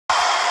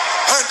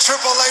and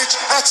Triple H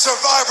at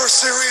Survivor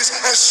Series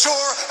as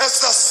sure as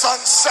the sun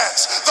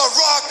sets. The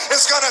Rock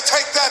is going to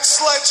take that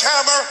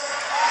sledgehammer.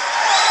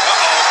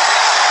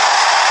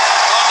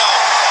 Oh no.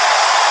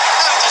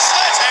 Not the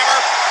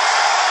sledgehammer.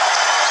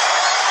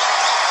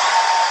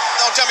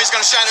 Don't tell me he's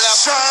going to shine it up.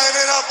 Shine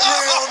it up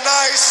real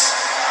nice.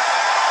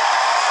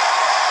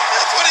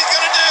 That's what he's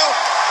going to do.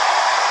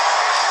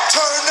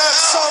 Turn that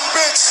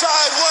sumbitch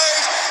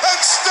sideways and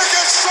stick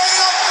it straight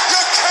up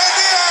your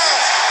candy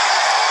ass.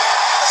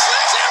 The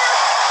sledgehammer.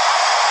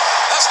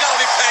 That's got to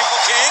be painful,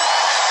 King.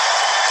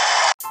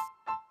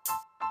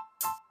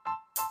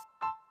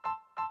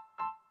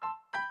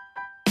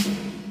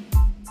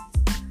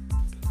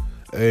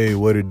 Hey,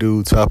 what it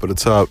do? Top of the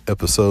top,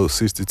 episode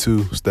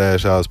 62,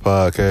 Stash House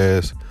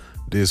Podcast.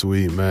 This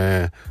week,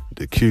 man,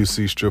 the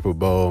QC Stripper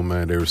Bowl,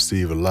 man, they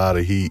received a lot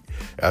of heat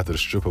after the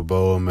Stripper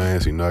Bowl,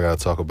 man, so you know I got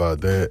to talk about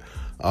that.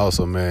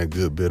 Also, man,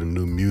 good bit of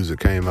new music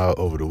came out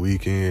over the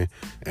weekend,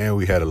 and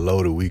we had a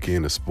loaded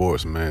weekend of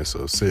sports, man,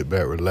 so sit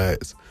back,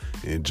 relax,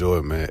 and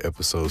enjoy, man,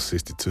 episode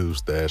 62,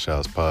 Stash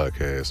House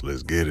Podcast.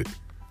 Let's get it.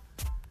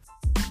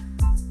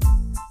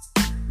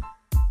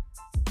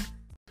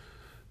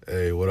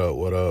 Hey, what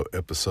up?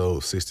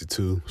 Episode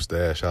 62,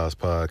 Stash House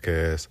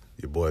Podcast.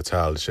 Your boy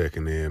Tyler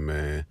checking in,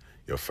 man.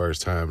 Your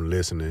first time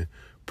listening.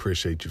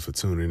 Appreciate you for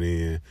tuning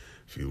in.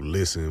 If you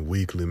listen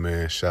weekly,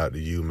 man, shout out to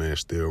you, man,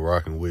 still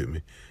rocking with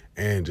me.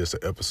 And just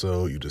an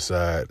episode you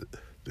decide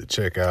to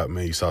check out,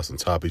 man. You saw some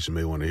topics you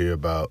may want to hear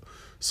about.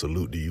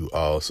 Salute to you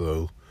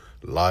also.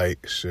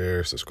 Like,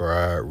 share,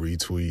 subscribe,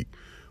 retweet,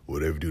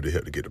 whatever you do to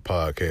help to get the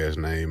podcast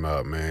name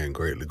out, man.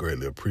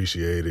 Greatly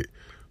appreciate it.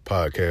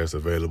 Podcast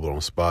available on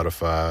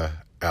Spotify,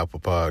 Apple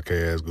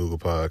Podcasts, Google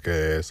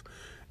Podcasts,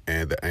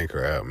 and the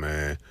Anchor app,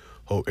 man.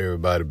 Hope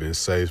everybody been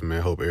safe,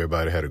 man. Hope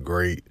everybody had a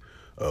great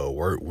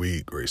work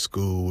week, great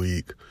school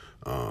week.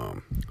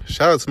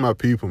 Shout out to my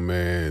people,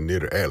 man, near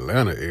the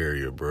Atlanta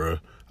area, bro.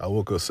 I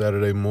woke up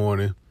Saturday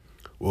morning,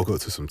 woke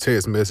up to some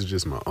text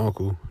messages. My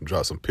uncle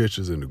dropped some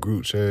pictures in the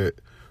group chat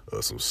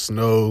of some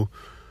snow.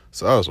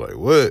 So I was like,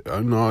 what? I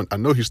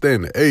know he's staying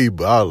in the A,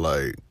 but I was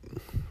like,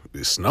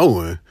 it's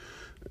snowing.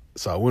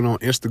 So I went on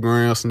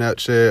Instagram,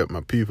 Snapchat, my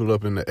people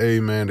up in the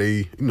A, man,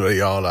 they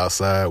all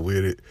outside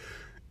with it.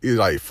 It's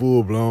like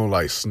full blown,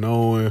 like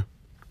snowing.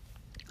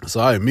 So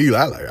I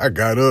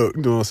got up,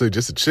 you know what I'm saying,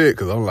 just to check,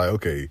 because I'm like,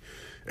 okay,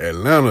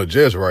 Atlanta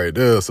just right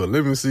there. So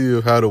let me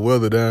see how the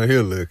weather down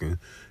here looking.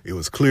 It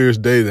was clear as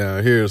day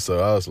down here, so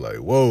I was like,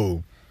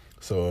 whoa.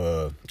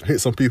 So I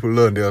hit some people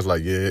up and they was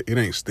like, yeah, it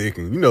ain't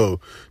sticking. You know,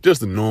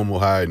 just the normal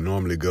how it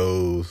normally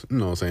goes, you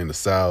know what I'm saying, the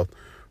South.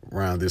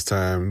 Around this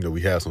time, you know,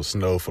 we had some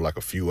snow for like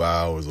a few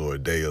hours or a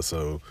day or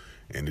so,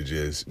 and it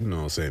just, you know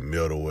what I'm saying,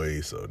 melt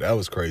away. So that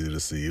was crazy to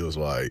see. It was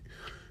like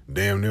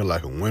damn near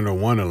like a winter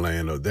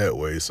wonderland up that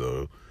way.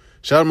 So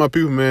shout out to my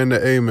people, man,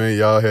 that, hey, man,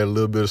 y'all had a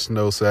little bit of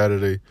snow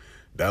Saturday.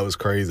 That was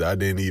crazy. I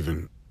didn't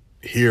even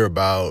hear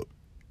about,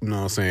 you know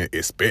what I'm saying,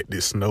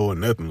 expected snow or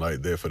nothing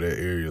like that for that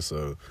area.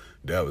 So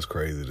that was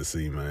crazy to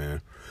see,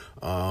 man.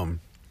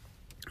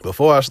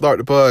 Before I start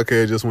the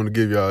podcast, just want to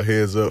give y'all a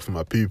heads up for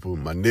my people,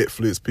 my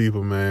Netflix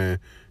people, man.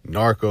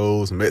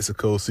 Narcos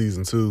Mexico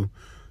Season 2.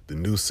 The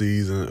new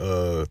season,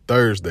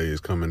 Thursday is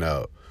coming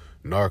out.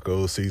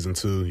 Narcos Season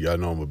 2. Y'all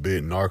know I'm a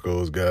big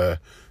Narcos guy.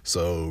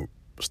 So,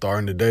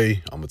 starting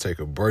today, I'm going to take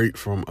a break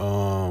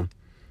from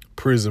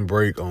Prison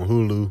Break on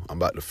Hulu. I'm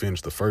about to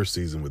finish the first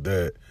season with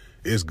that.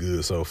 It's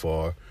good so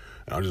far.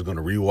 And I'm just going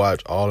to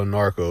rewatch all the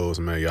Narcos,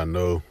 man. Y'all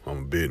know I'm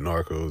a big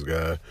Narcos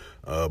guy.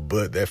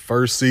 But that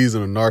first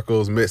season of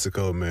Narcos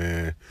Mexico,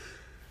 man,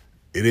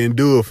 it didn't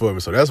do it for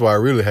me. So that's why I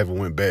really haven't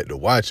went back to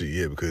watch it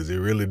yet, because it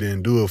really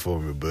didn't do it for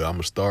me. But I'm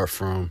going to start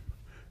from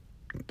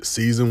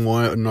season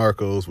 1 of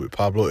Narcos with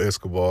Pablo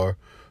Escobar.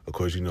 Of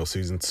course, you know,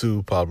 season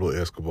 2, Pablo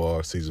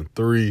Escobar. Season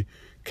 3,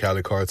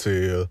 Cali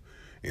Cartel.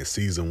 And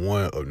season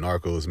 1 of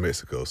Narcos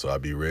Mexico. So I'll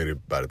be ready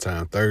by the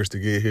time Thursday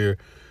get here.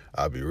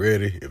 I'll be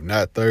ready. If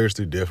not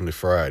Thursday, definitely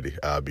Friday,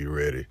 I'll be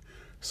ready.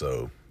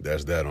 So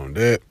that's that on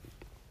that.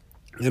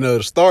 You know,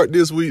 to start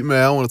this week,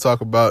 man, I want to talk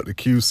about the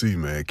QC,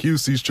 man.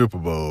 QC Stripper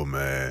Bowl,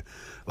 man.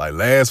 Like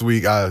last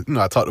week, I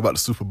talked about the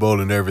Super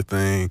Bowl and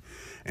everything,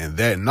 and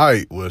that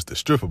night was the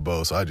Stripper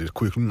Bowl. So I just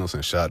quickly,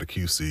 shout out to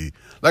QC.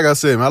 Like I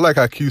said, man, I like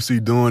how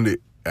QC doing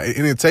it. It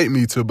didn't take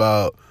me to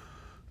about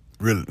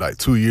really like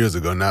 2 years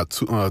ago now,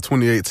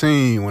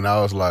 2018, when I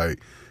was like,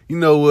 you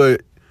know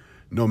what?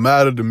 No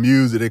matter the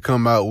music they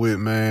come out with,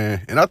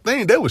 man. And I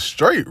think that was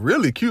straight,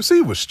 really.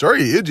 QC was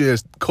straight. It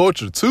just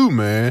Culture 2,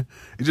 man.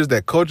 It's just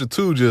that Culture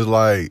 2 just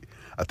like,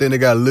 I think they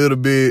got a little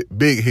bit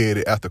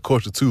big-headed after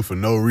Culture 2 for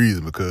no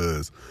reason,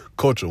 because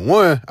Culture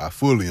 1, I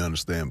fully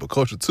understand. But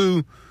Culture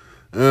 2,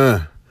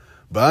 but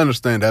I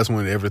understand that's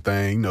when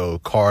everything, you know,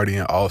 Cardi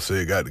and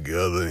Offset got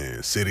together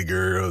and City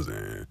Girls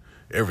and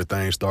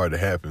everything started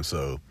to happen.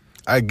 So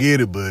I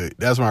get it, but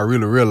that's when I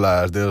really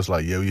realized that it was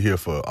like, yeah, we here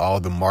for all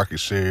the market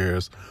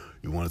shares.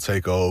 You want to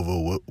take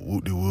over,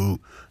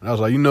 whoop-de-whoop. And I was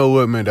like, you know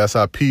what, man, that's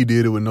how P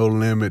did it with No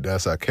Limit.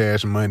 That's how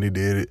Cash Money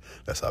did it.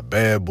 That's how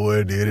Bad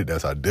Boy did it.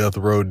 That's how Death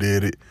Row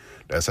did it.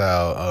 That's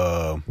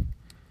how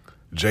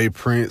Jay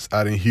Prince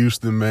out in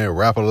Houston, man.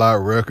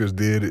 Rap-A-Lot Records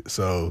did it.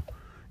 So,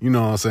 you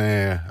know what I'm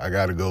saying? I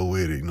got to go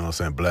with it. You know what I'm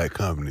saying? Black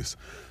companies.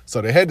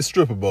 So they had the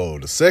Stripper Bowl,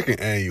 the second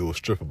annual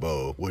Stripper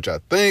Bowl, which I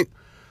think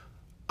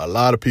a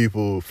lot of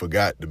people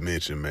forgot to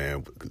mention,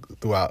 man,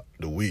 throughout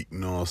the week. You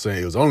know what I'm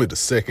saying? It was only the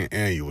second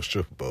annual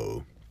Stripper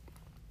Bowl.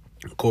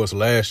 Of course,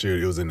 last year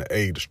it was in the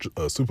A.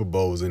 The Super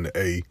Bowl was in the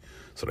A.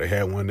 So they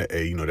had one in the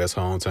A. You know, that's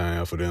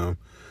hometown for them.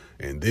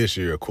 And this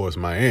year, of course,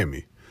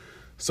 Miami.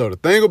 So the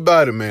thing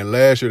about it, man,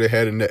 last year they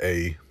had it in the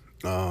A.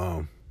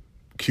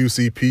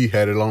 QCP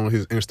had it on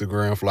his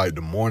Instagram for like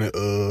the morning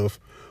of,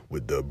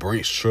 with the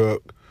Brinks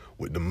truck,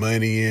 with the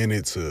money in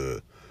it,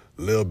 to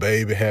Lil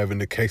Baby having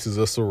the cases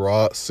of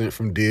Ciroc sent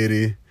from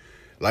Diddy.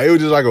 Like, it was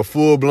just like a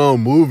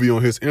full-blown movie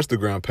on his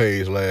Instagram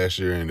page last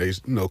year. And they, you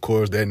know, of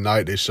course, that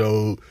night he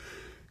showed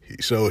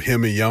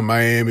him and Young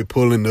Miami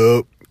pulling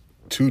up,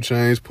 2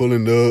 Chainz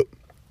pulling up.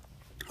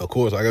 Of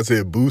course, like I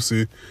said,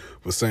 Boosie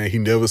was saying he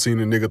never seen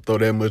a nigga throw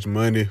that much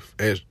money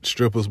at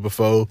strippers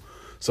before.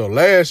 So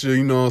last year,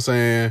 you know what I'm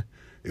saying,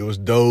 it was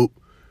dope.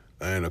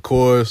 And of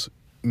course,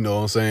 you know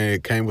what I'm saying,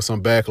 it came with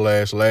some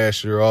backlash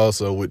last year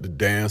also with the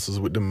dancers,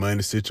 with the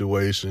money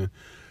situation.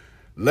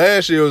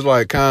 Last year was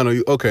like kind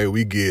of, okay,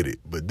 we get it.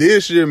 But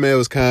this year, man, it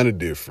was kind of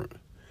different.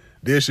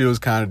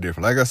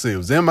 Like I said, it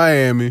was in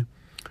Miami.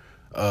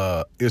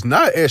 It's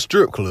not at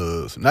strip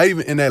clubs, not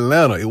even in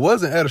Atlanta. It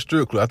wasn't at a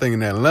strip club. I think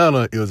in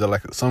Atlanta, it was at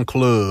like some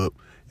club.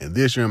 And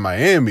this year in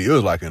Miami, it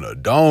was like in a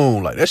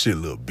dome. Like, that shit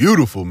looked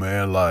beautiful,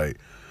 man. Like,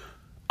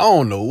 I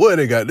don't know where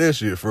they got that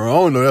shit from. I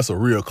don't know if that's a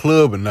real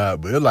club or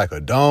not, but it's like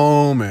a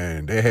dome,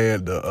 and they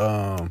had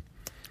the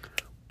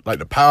like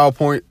the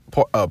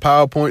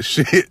PowerPoint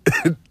shit,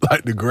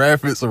 like the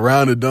graphics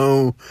around the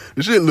dome.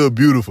 The shit looked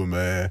beautiful,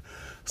 man.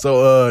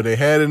 So they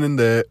had it in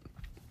that.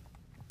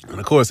 And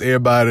of course,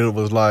 everybody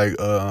was like,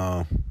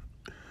 yeah,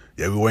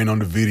 we waiting on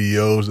the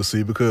videos to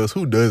see, because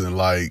who doesn't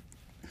like,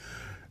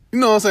 you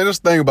know what I'm saying? That's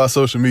the thing about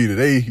social media.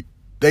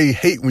 They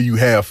hate when you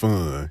have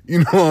fun. You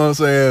know what I'm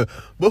saying?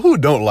 But who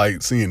don't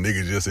like seeing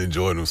niggas just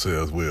enjoy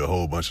themselves with a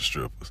whole bunch of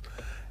strippers?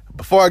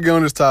 Before I get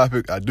on this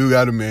topic, I do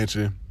got to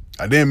mention,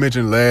 I didn't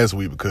mention last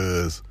week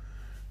because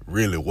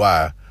really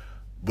why,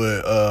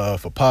 but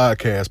for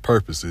podcast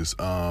purposes,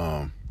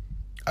 I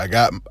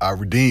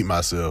redeemed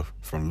myself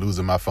from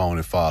losing my phone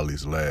in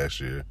Follies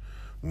last year.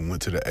 We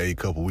went to the A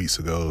couple weeks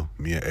ago,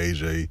 me and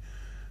AJ.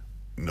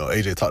 You know,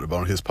 AJ talked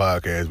about on his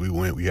podcast.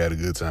 We had a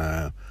good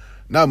time.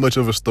 Not much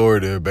of a story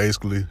there,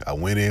 basically. I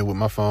went in with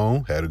my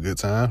phone, had a good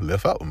time,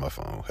 left out with my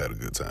phone, had a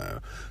good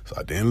time. So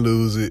I didn't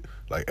lose it.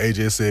 Like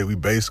AJ said, we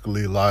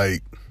basically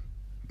like,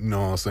 you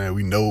know what I'm saying,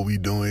 we know what we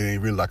doing. It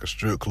ain't really like a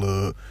strip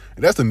club.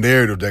 And that's the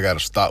narrative that got to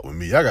stop with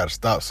me. I got to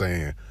stop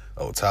saying,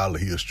 oh, Tyler,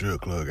 he a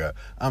strip club guy.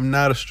 I'm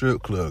not a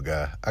strip club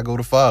guy. I go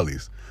to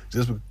Follies.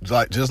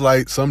 Just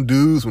like some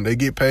dudes, when they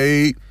get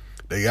paid,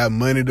 they got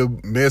money to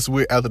mess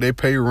with after they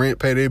pay rent,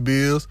 pay their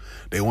bills.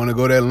 They want to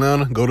go to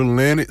Atlanta, go to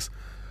Lennox.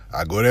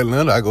 I go to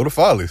Atlanta, I go to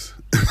Follies.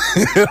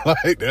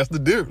 Like, that's the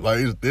difference.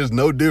 Like, there's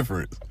no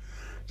difference.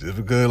 Just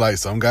because, like,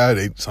 some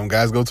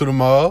guys go to the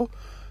mall,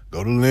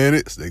 go to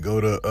Lennox, they go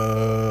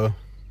to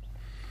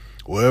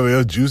wherever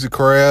else, Juicy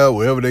Crab,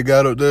 wherever they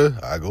got up there,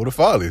 I go to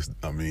Follies.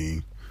 I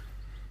mean,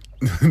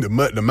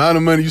 the amount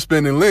of money you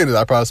spend in Lennox,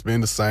 I probably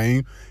spend the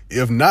same,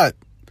 if not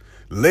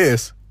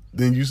less,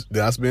 than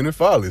I spend in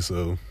Follies.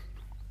 So,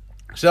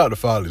 shout out to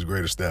Follies,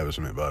 great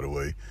establishment, by the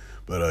way.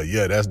 But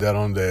yeah, that's that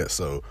on that.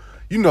 So,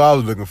 you know, I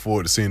was looking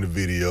forward to seeing the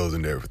videos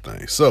and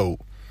everything. So,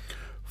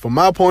 from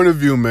my point of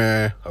view,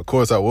 man, of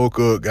course, I woke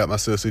up, got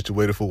myself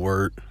situated for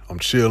work. I'm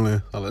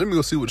chilling. I'm like, let me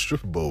go see what the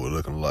stripper bowl was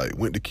looking like.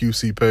 Went to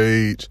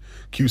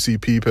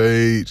QCP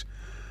page,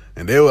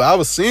 and I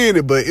was seeing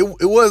it, but it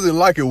wasn't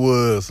like it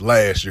was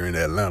last year in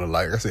Atlanta.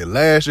 Like I said,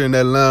 last year in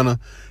Atlanta,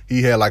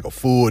 he had like a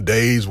full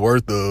day's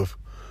worth of,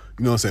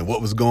 you know what I'm saying,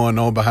 what was going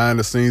on behind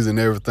the scenes and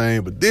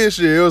everything. But this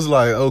year, it was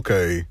like,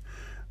 okay,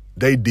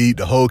 they deep,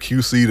 the whole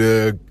QC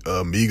there,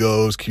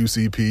 Migos,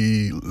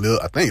 QCP,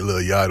 I think Lil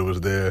Yachty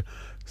was there,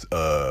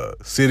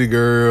 City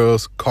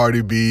Girls,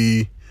 Cardi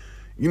B,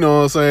 you know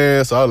what I'm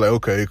saying? So I was like,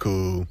 okay,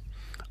 cool.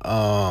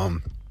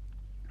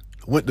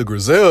 Went to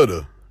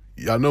Griselda.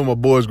 Y'all know my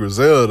boys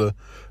Griselda.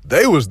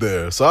 They was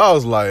there. So I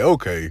was like,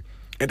 okay.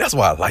 And that's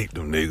why I like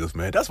them niggas,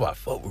 man. That's why I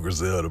fuck with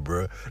Griselda,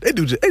 bro. They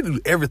do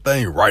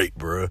everything right,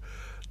 bro.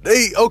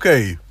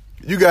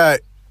 You got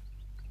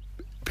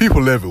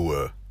people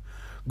everywhere.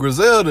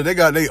 Griselda, they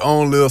got their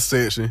own little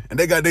section, and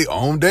they got their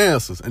own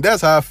dancers. And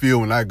that's how I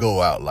feel when I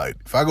go out. Like,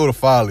 if I go to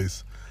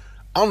Follies,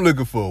 I'm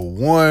looking for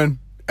one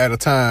at a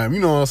time, you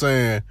know what I'm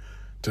saying,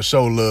 to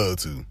show love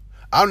to.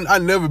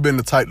 I've never been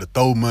the type to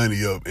throw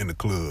money up in the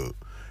club.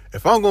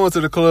 If I'm going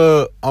to the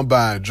club, I'm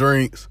buying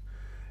drinks,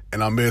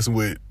 and I'm messing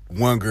with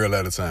one girl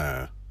at a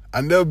time.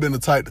 I've never been the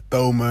type to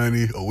throw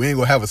money, or we ain't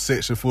gonna have a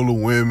section full of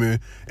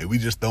women, and we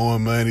just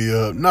throwing money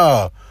up.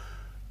 Nah,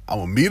 I'm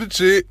gonna meet a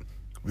chick,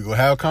 we gonna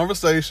have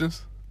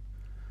conversations.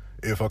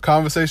 If a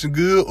conversation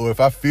good, or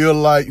if I feel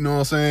like, you know what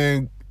I'm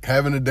saying,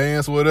 having a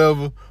dance or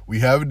whatever, we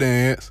have a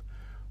dance.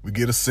 We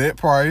get a set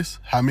price,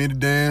 how many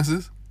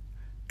dances,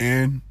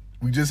 and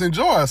we just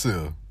enjoy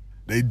ourselves.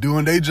 They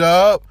doing their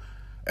job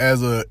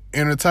as a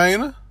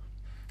entertainer.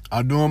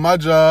 I'm doing my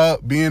job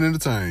being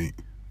entertained,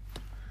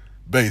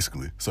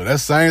 basically. So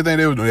that's the same thing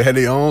they were doing. They had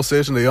their own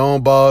session, their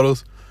own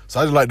bottles. So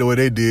I just like the way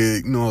they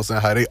did, you know what I'm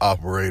saying, how they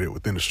operated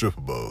within the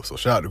stripper bowl. So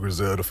shout out to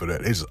Griselda for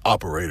that. They just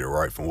operated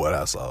right from what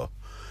I saw.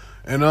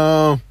 And,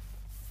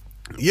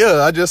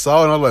 yeah, I just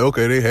saw it and I was like,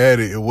 okay, they had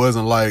it. It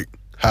wasn't like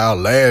how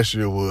last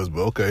year was,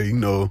 but okay, you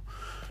know,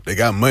 they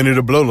got money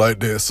to blow like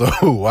that, so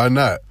why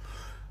not?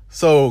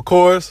 So, of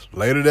course,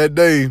 later that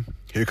day,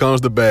 here comes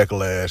the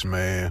backlash,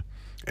 man.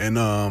 And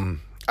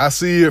I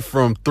see it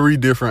from three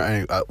different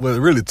angles. Well,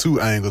 really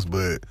two angles,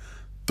 but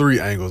three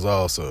angles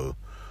also.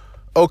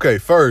 Okay,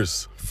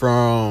 first,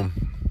 I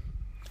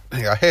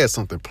had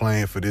something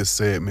planned for this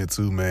segment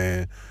too,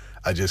 man.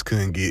 I just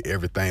couldn't get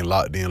everything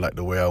locked in like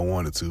the way I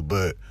wanted to.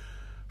 But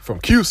from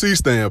QC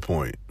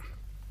standpoint,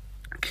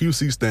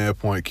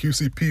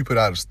 QCP put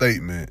out a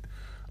statement.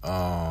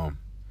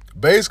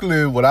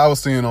 Basically, what I was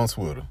seeing on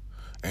Twitter,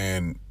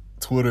 and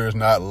Twitter is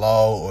not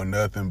law or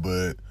nothing,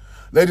 but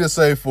they just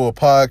say for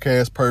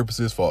podcast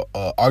purposes, for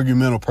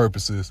argumental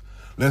purposes,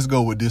 let's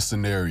go with this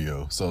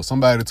scenario. So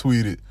somebody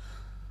tweeted,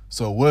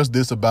 so what's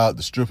this about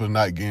the strippers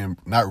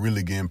not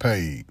really getting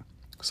paid?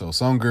 So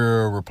some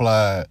girl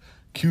replied,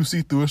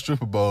 QC threw a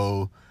stripper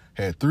bowl,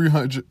 had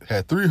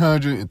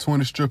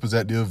 320 strippers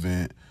at the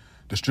event.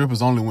 The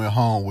strippers only went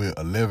home with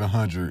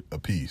 $1,100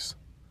 apiece.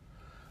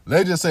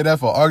 Let's just say that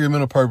for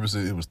argumental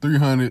purposes, it was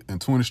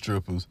 320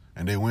 strippers,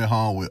 and they went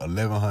home with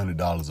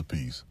 $1,100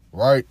 apiece,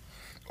 right?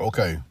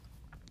 Okay.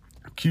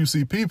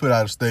 QCP put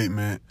out a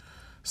statement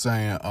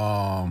saying,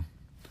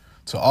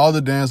 to all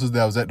the dancers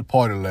that was at the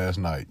party last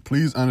night,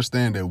 please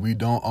understand that we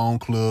don't own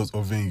clubs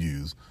or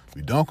venues.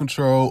 We don't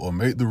control or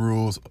make the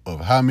rules of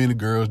how many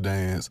girls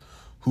dance,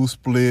 who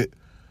split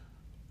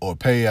or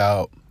pay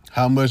out,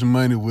 how much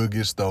money will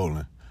get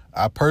stolen.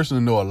 I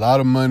personally know a lot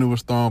of money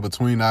was thrown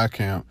between our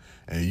camp,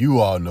 and you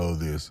all know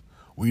this.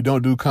 We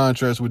don't do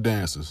contracts with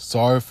dancers.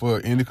 Sorry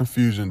for any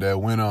confusion that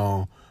went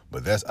on,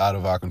 but that's out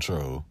of our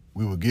control.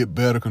 We will get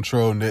better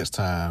control next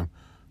time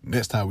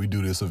we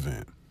do this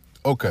event.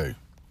 Okay.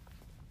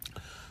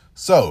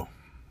 So,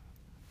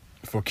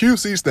 from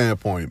QC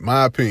standpoint,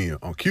 my opinion,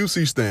 on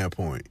QC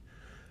standpoint,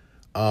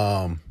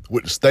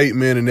 with the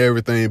statement and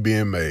everything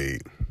being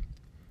made,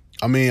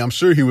 I mean, I'm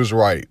sure he was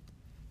right.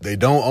 They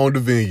don't own the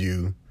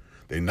venue.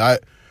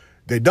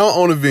 They don't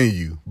own a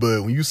venue,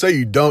 but when you say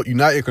you're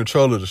not in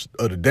control of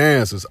the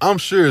dancers, I'm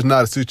sure it's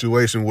not a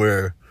situation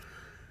where,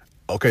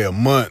 okay, a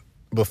month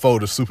before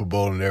the Super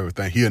Bowl and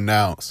everything, he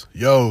announced,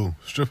 yo,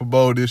 stripper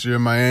bowl this year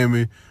in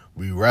Miami.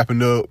 We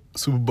wrapping up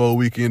Super Bowl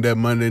weekend that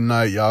Monday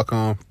night. Y'all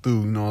come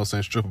through, you know what I'm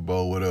saying, stripper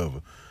bowl,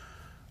 whatever.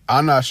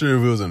 I'm not sure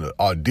if it was an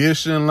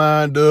audition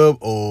lined up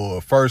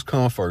or first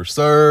come, first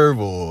serve,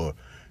 or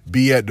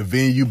be at the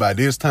venue by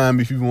this time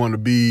if you want to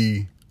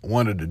be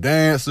one of the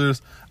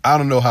dancers. I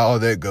don't know how all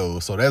that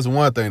goes. So that's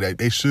one thing that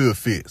they should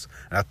fix.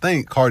 And I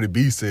think Cardi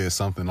B said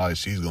something like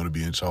she's going to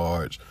be in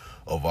charge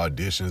of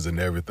auditions and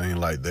everything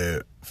like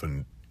that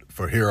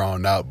for here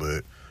on out,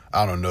 but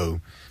I don't know.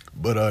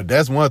 But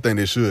that's one thing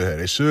they should have.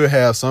 They should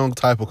have some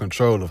type of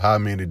control of how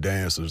many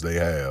dancers they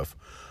have.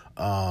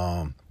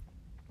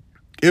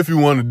 If you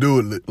want to do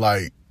it,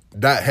 like,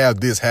 not have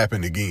this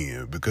happen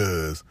again,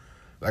 because,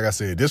 like I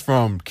said, this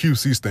from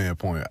QC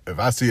standpoint, if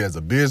I see it as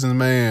a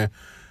businessman,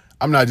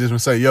 I'm not just going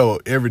to say, yo,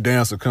 every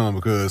dancer come,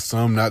 because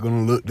some not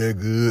going to look that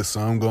good,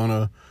 some going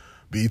to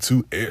be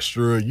too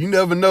extra. You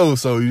never know,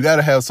 so you got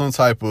to have some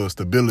type of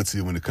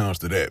stability when it comes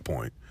to that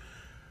point.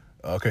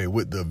 Okay,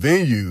 with the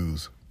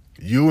venues,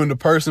 you and the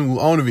person who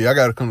own the venue, I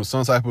got to come to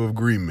some type of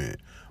agreement.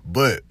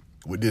 But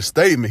with this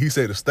statement, he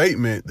said the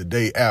statement the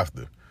day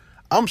after.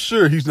 I'm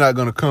sure he's not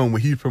going to come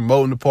when he's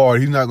promoting the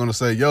party. He's not going to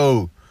say,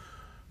 yo,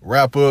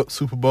 wrap up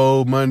Super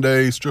Bowl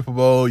Monday, stripper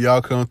bowl,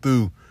 y'all come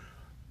through.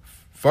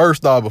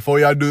 First off, before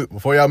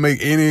y'all make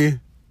any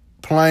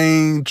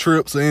plane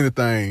trips or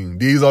anything,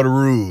 these are the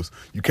rules.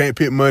 You can't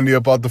pick money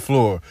up off the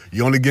floor.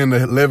 You only getting the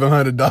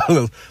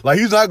 $1,100. Like,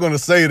 he's not going to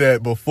say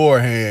that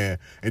beforehand.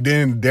 And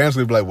then the dancer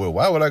will be like, well,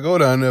 why would I go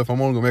down there if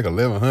I'm only going to make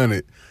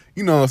 $1,100?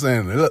 You know what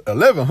I'm saying?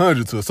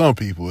 $1,100 to some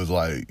people is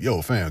like,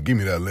 yo, fam, give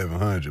me that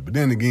 $1,100. But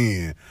then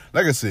again,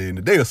 like I said, in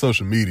the day of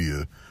social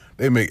media,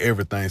 they make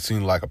everything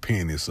seem like a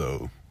penny,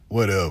 so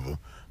whatever.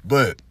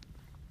 But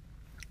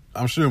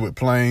I'm sure with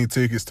plane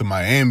tickets to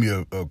Miami,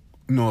 you know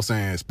what I'm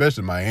saying,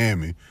 especially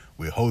Miami,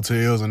 with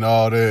hotels and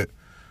all that,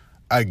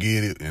 I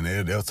get it. And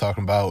they're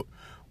talking about,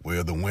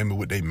 well, the women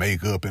with their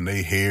makeup and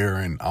their hair,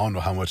 and I don't know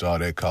how much all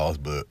that costs,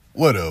 but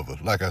whatever,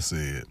 like I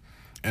said.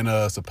 And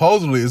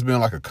supposedly it's been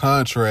like a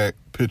contract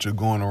picture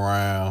going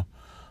around.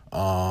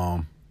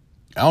 I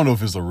don't know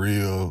if it's a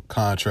real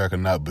contract or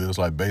not, but it's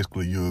like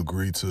basically you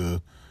agree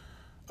to,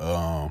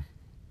 I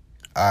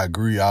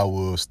agree I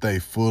will stay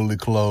fully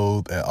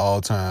clothed at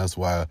all times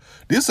while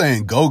this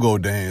ain't go-go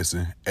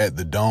dancing at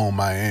the Dome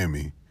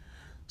Miami.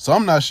 So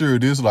I'm not sure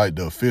this is like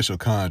the official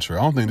contract.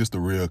 I don't think this is the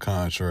real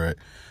contract.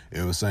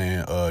 It was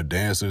saying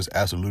dancers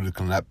absolutely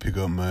cannot pick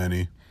up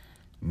money,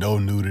 no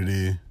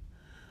nudity,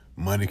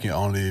 money can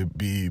only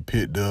be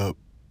picked up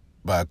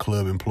by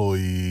club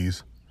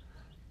employees.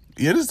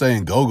 Yeah, this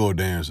ain't go-go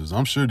dancers.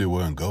 I'm sure they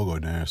weren't go-go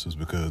dancers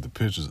because the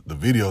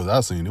videos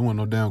I seen, there wasn't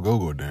no damn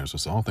go-go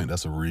dancers. So I don't think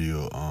that's a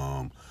real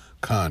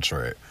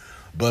contract.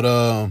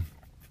 But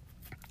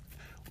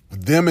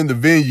them in the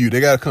venue,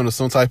 they got to come to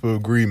some type of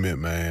agreement,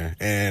 man.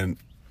 And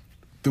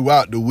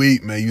throughout the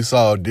week, man, you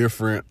saw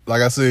different,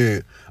 like I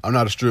said, I'm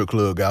not a strip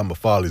club guy, I'm a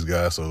Follies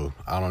guy, so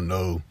I don't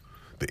know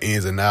the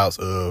ins and outs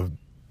of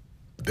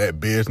that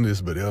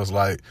business, but it was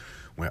like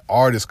when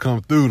artists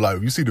come through,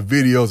 like you see the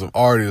videos of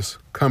artists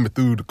coming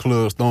through the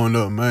clubs throwing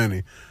up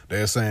money,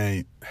 they're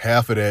saying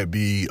half of that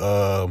be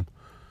the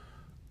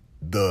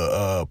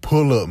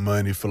pull-up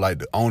money for like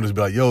the owners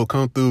be like, yo,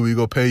 come through, we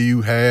gonna pay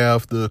you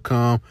half to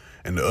come,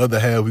 and the other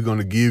half we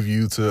gonna give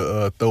you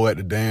to throw at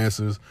the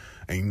dancers.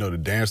 And, you know, the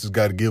dancers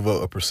got to give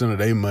up a percent of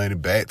their money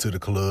back to the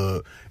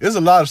club. There's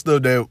a lot of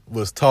stuff that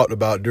was talked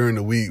about during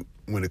the week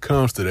when it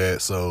comes to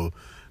that. So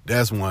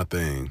that's one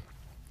thing.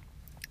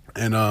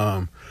 And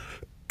I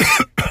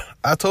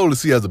totally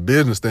see, as a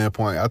business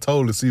standpoint, I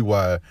totally see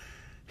why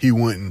he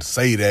wouldn't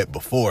say that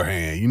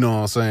beforehand. You know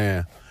what I'm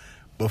saying?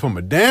 But from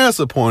a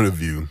dancer point of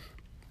view,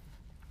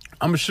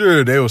 I'm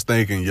sure they was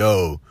thinking,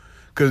 yo,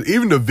 because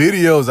even the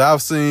videos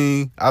I've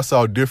seen, I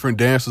saw different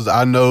dancers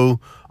I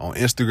know on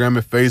Instagram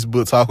and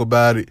Facebook talk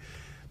about it.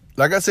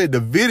 Like I said, the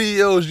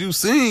videos you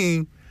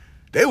seen,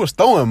 they was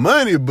throwing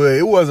money, but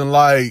it wasn't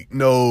like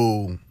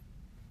no,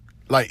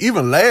 like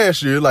even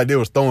last year, like they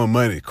was throwing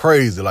money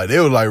crazy. Like they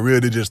was like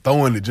really just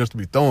throwing it just to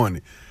be throwing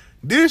it.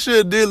 This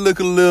year did look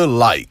a little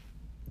light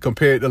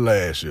compared to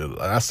last year.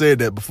 Like I said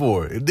that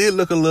before. It did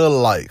look a little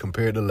light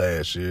compared to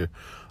last year.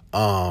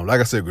 Like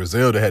I said,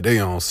 Griselda had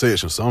their own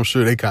section, so I'm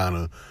sure they kind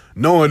of,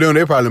 knowing them,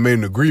 they probably made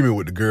an agreement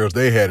with the girls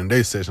they had in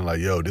their section, like,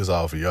 yo, this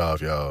all for y'all,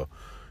 if y'all,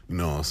 you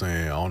know what I'm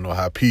saying? I don't know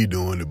how P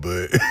doing it,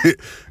 but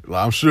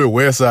like, I'm sure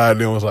Westside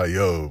then was like,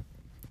 yo,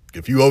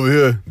 if you over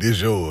here,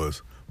 this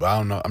yours. But I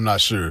don't know, I'm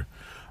not sure.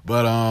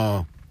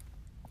 But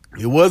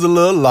it was a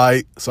little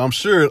light, so I'm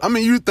sure, I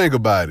mean, you think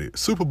about it.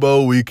 Super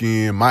Bowl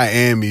weekend,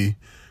 Miami,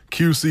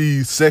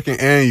 QC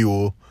second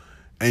annual,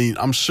 and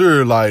I'm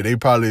sure, like, they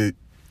probably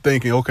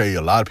thinking, okay,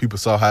 a lot of people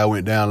saw how it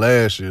went down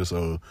last year,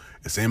 so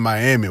it's in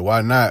Miami,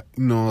 why not?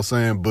 You know what I'm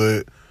saying?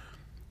 But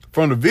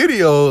from the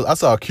videos, I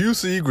saw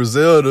QC,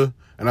 Griselda,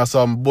 and I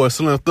saw my boy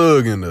Slim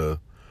Thug in there.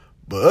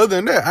 But other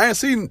than that, I ain't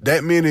seen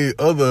that many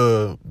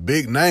other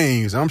big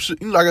names. I'm sure,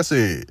 like I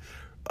said,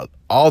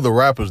 all the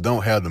rappers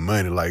don't have the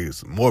money. Like,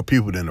 it's more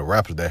people than the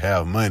rappers that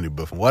have money.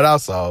 But from what I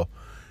saw,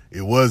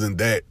 it wasn't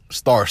that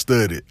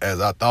star-studded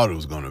as I thought it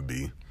was going to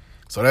be.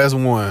 So that's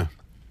one.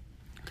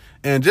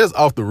 And just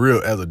off the real,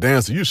 as a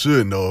dancer, you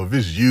should know if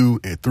it's you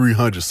and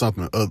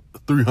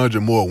 300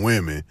 more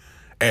women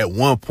at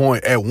one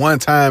point, at one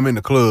time in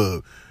the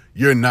club,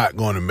 you're not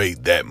going to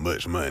make that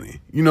much money.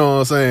 You know what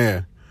I'm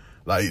saying?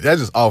 Like, that's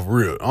just off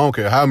real. I don't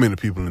care how many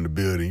people in the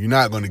building. You're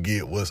not going to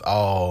get what's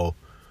all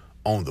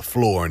on the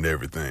floor and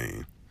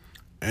everything.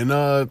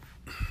 And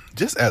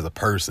just as a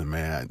person,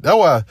 man, that's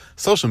why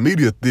social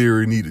media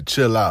theory need to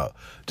chill out.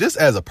 Just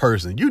as a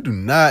person, you do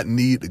not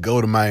need to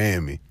go to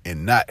Miami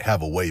and not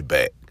have a way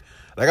back.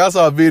 Like, I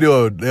saw a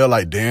video, they're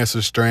like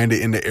dancers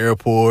stranded in the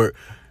airport.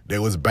 They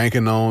was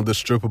banking on the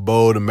stripper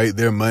bowl to make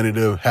their money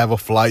to have a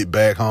flight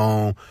back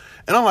home.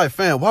 And I'm like,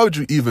 fam, why would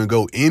you even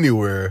go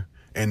anywhere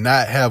and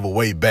not have a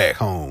way back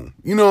home?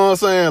 You know what I'm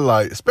saying?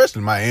 Like,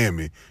 especially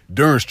Miami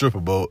during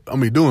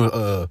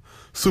during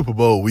Super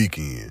Bowl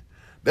weekend.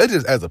 That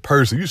just, as a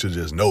person, you should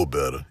just know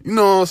better. You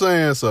know what I'm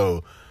saying?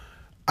 So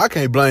I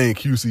can't blame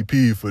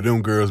QCP for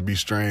them girls being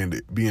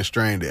stranded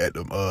at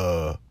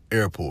the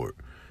airport.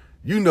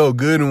 You know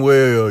good and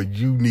well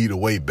you need a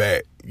way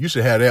back. You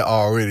should have that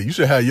already. You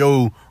should have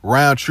your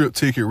round trip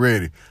ticket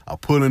ready. I'm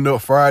pulling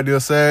up Friday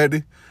or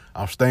Saturday.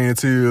 I'm staying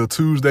till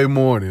Tuesday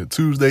morning,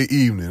 Tuesday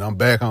evening. I'm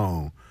back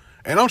home.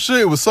 And I'm sure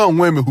it was some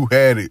women who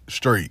had it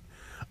straight.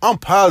 I'm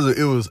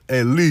positive it was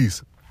at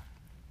least,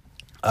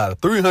 out of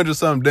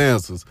 300-something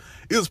dancers,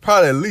 it was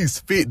probably at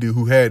least 50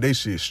 who had their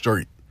shit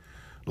straight.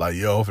 Like,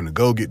 yo, I'm finna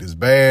go get this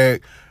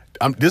bag.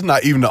 This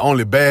not even the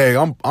only bag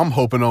I'm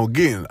hoping on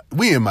getting.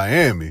 We in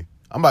Miami.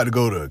 I'm about to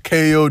go to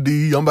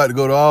KOD. I'm about to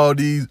go to all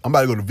these. I'm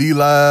about to go to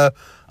V-Live.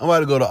 I'm about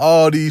to go to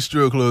all these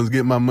strip clubs and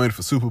get my money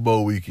for Super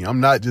Bowl weekend. I'm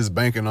not just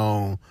banking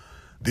on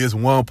this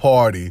one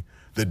party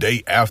the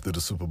day after the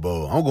Super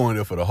Bowl. I'm going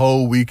there for the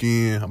whole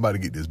weekend. I'm about to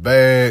get this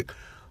bag.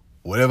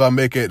 Whatever I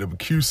make at the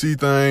QC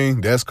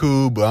thing, that's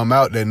cool, but I'm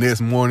out that next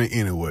morning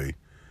anyway.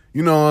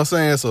 You know what I'm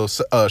saying? So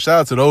shout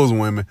out to those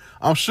women.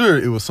 I'm sure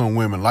it was some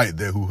women like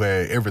that who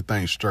had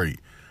everything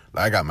straight.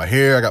 Like, I got my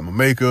hair, I got my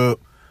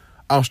makeup.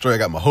 I'm straight. I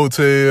got my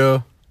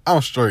hotel.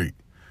 I'm straight.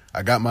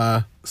 I got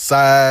my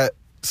side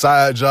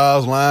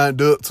jobs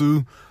lined up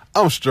too.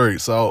 I'm straight.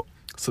 So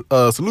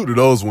salute to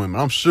those women.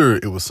 I'm sure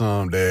it was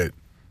some that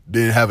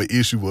didn't have an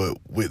issue with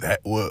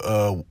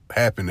what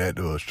happened at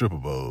the stripper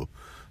bowl.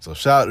 So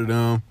shout out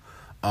to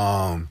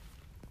them.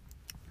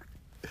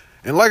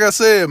 And like I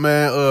said,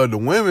 man, the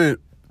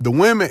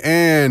women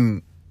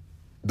and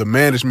the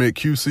management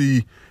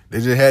QC,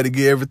 they just had to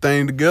get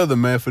everything together,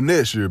 man, for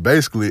next year,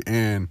 basically.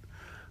 And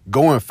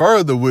going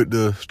further with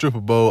the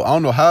stripper bowl, I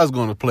don't know how it's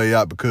going to play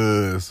out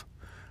because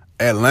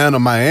Atlanta,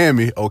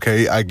 Miami,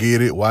 okay, I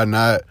get it. Why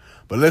not?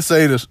 But let's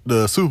say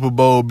the Super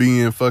Bowl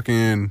being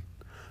fucking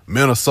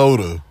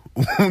Minnesota,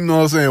 you know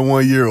what I'm saying,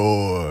 one year,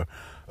 or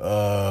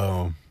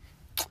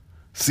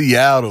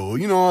Seattle,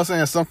 you know what I'm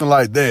saying, something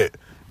like that.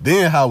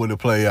 Then how would it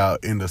play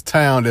out in this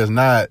town that's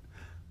not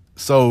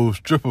so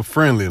stripper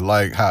friendly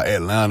like how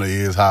Atlanta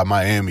is, how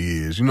Miami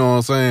is, you know what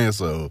I'm saying?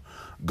 So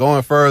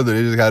going further,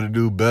 they just got to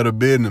do better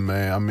business,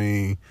 man. I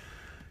mean,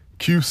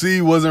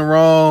 QC wasn't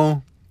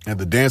wrong, and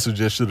the dancer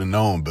just should have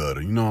known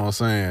better, you know what I'm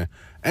saying?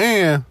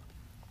 And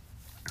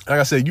like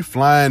I said, you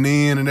flying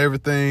in and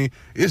everything,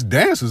 it's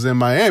dancers in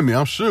Miami.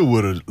 I'm sure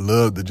would have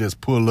loved to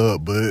just pull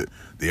up, but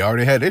they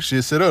already had that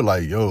shit set up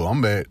like, yo,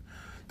 I'm at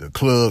the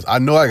clubs. I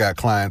know I got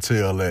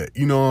clientele at,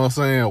 you know what I'm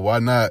saying? Why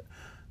not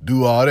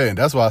do all that? And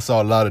that's why I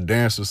saw a lot of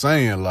dancers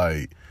saying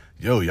like,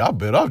 yo, y'all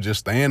better off just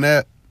staying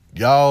at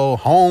y'all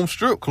home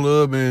strip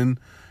club and,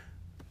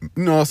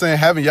 you know what I'm saying,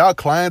 having y'all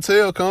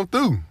clientele come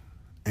through.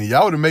 And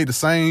y'all would have made the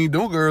same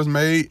them girls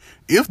made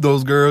if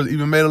those girls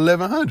even made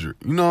 1,100.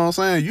 You know what I'm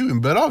saying? You can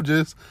bet off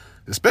just,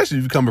 especially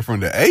if you're coming from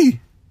the A. If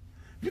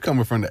you're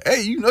coming from the A,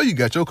 you know you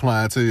got your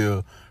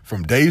clientele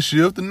from day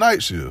shift to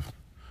night shift.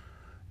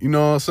 You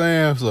know what I'm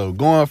saying? So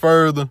going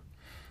further,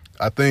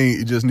 I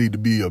think it just need to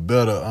be a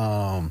better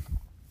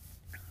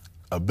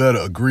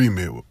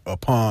agreement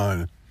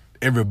upon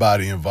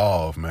everybody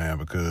involved, man,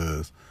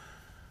 because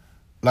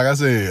like I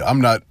said,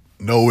 I'm not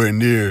nowhere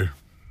near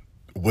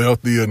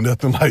wealthy or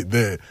nothing like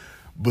that,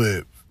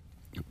 but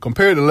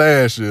compared to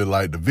last year,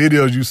 like the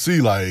videos you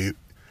see, like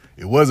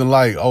it wasn't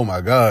like, oh my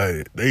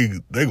God, they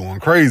going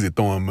crazy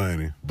throwing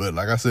money. But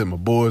like I said, my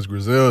boys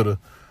Griselda,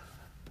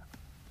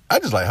 I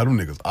just like how them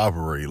niggas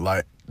operate.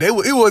 Like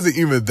it wasn't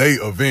even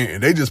their event,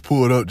 and they just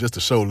pulled up just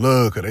to show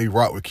love because they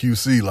rock with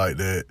QC like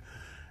that.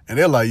 And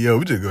they're like, yo,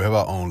 we just gonna have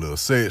our own little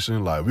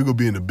section. Like we gonna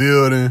be in the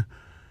building,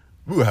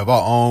 we gonna have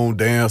our own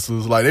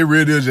dancers. Like they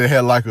really just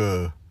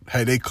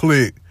had they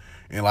click.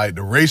 And, like,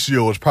 the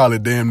ratio was probably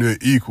damn near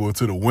equal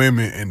to the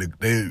women and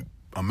the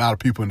amount of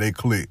people in they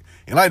clique.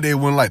 And, like, they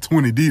weren't, like,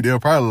 20 deep. They were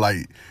probably,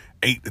 like,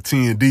 8 to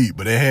 10 deep.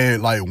 But they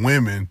had, like,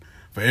 women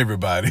for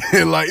everybody.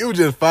 And, like, it was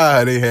just fire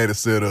how they had it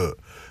set up.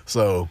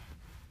 So,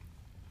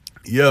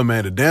 yeah,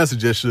 man, the dancer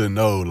just should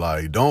know,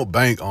 like, don't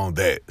bank on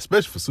that,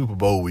 especially for Super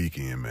Bowl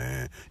weekend,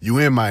 man. You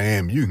in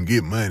Miami, you can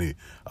get money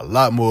a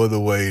lot more other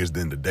ways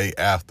than the day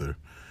after.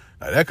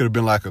 Like, that could have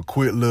been, like, a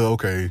quick little,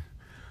 okay,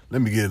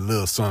 let me get a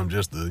little something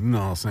just to, you know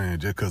what I'm saying,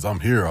 just because I'm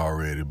here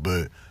already.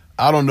 But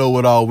I don't know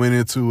what all went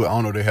into it. I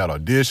don't know they had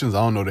auditions.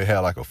 I don't know they had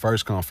like a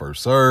first come,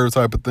 first serve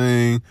type of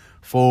thing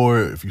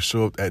for it. If you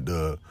show up at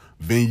the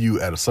venue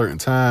at a certain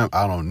time,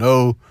 I don't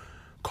know.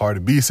 Cardi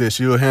B said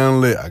she'll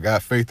handle it. I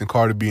got faith in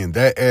Cardi B in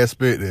that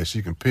aspect, that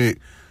she can pick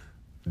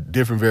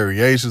different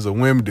variations of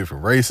women,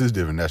 different races,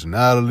 different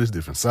nationalities,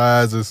 different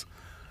sizes.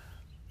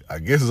 I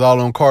guess it's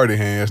all on Cardi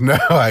hands now,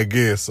 I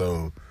guess.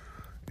 So,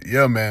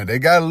 yeah, man, they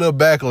got a little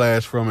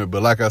backlash from it,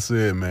 but like I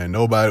said, man,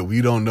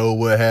 we don't know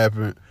what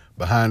happened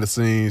behind the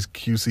scenes.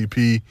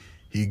 QCP,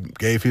 he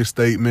gave his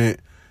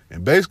statement,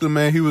 and basically,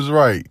 man, he was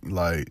right.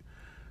 Like,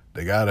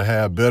 they got to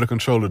have better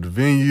control of the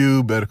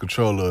venue, better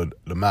control of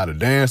the amount of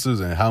dancers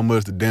and how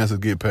much the dancers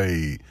get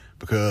paid,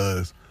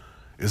 because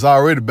it's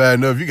already bad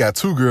enough. You got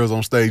 2 girls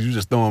on stage, you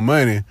just throwing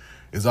money.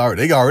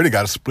 They already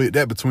got to split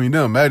that between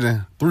them.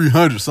 Imagine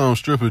 300-some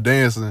strippers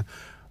dancing.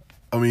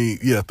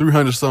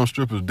 300-some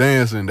strippers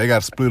dancing. They got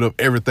to split up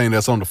everything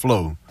that's on the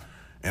floor.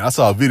 And I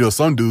saw a video of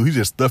some dude, he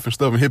just stuffing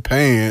stuff in his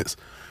pants.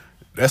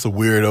 That's a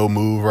weirdo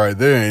move right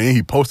there. And then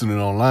he posted it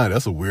online.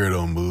 That's a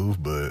weirdo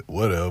move, but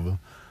whatever.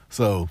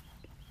 So,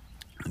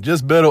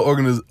 just better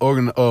organizing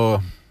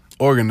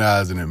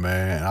it,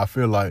 man. I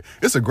feel like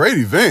it's a great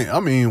event. I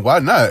mean, why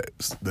not?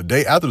 The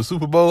day after the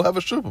Super Bowl, have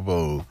a stripper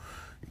bowl.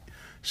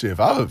 Shit, if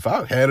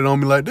I had it on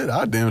me like that,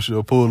 I'd damn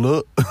sure pull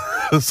up.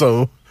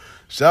 So,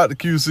 shout out to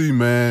QC,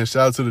 man.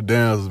 Shout out to the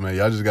dancers, man.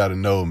 Y'all just got to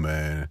know,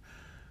 man.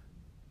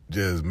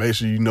 Just make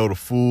sure you know the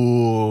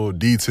full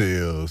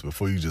details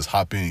before you just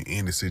hop in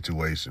any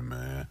situation,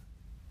 man.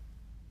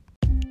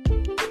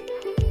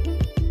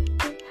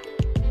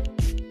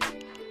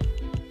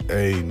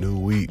 Hey, new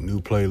week,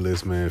 new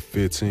playlist, man.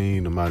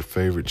 15 of my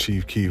favorite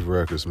Chief Keef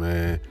records,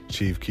 man.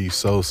 Chief Keef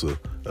Sosa,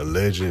 a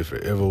legend if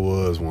it ever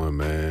was one,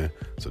 man.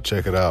 So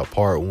check it out.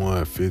 Part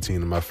 1,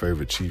 15 of my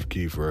favorite Chief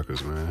Keef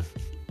records, man.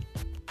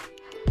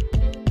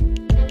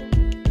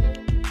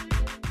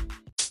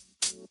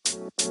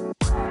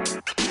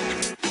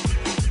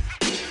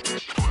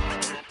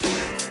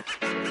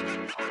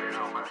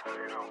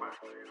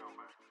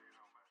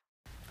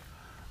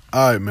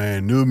 All right,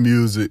 man, new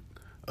music.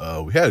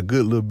 We had a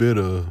good little bit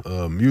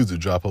of music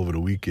drop over the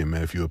weekend,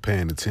 man, if you were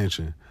paying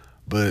attention.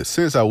 But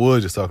since I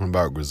was just talking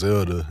about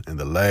Griselda in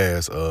the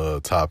last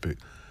topic,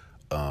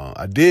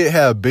 I did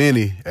have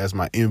Benny as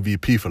my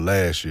MVP for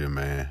last year,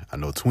 man. I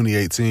know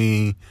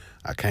 2018,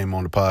 I came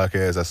on the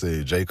podcast, I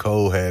said J.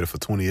 Cole had it for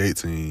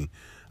 2018.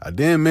 I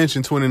didn't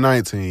mention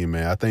 2019,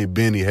 man. I think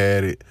Benny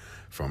had it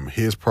from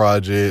his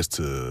projects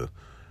to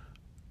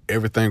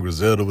everything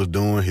Griselda was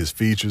doing, his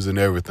features and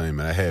everything,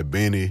 man. I had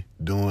Benny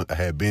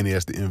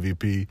as the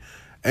MVP.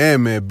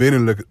 And, man,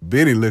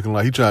 Benny looking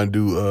like he trying to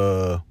do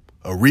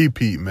a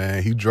repeat,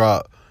 man. He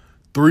dropped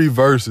 3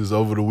 verses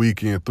over the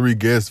weekend, 3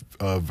 guest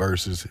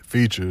verses,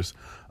 features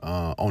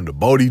on the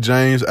Bodie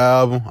James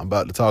album I'm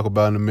about to talk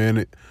about in a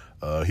minute.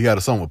 He had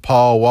a song with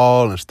Paul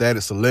Wall and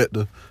Static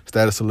Selector.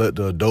 Static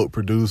Selector, a dope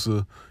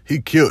producer. He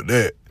killed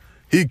that.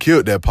 He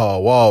killed that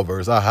Paul Wall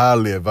verse. I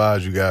highly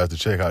advise you guys to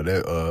check out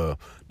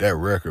that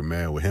record,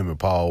 man, with him and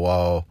Paul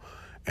Wall.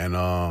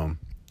 And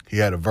he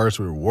had a verse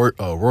with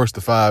Royce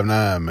the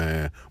 5'9",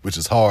 man, which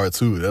is hard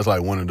too. That's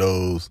like one of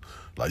those,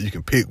 like you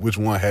can pick which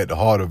one had the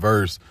harder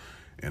verse.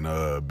 And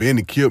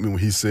Benny killed me when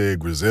he said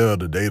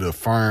Griselda dated a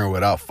Fern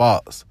without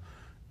Fox.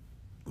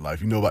 Like,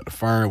 if you know about the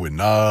Fern with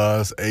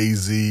Nas,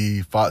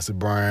 AZ, Foxy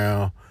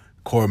Brown,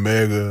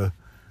 Cormega,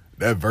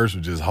 that verse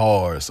was just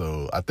hard.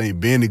 So I think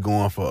Benny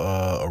going for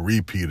a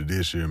repeat of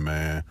this year,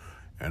 man.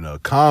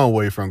 And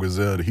Conway from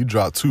Griselda, he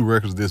dropped 2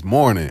 records this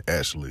morning,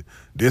 actually.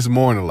 This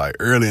morning, like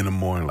early in the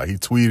morning, like he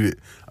tweeted.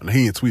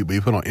 He didn't tweet, but he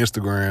put on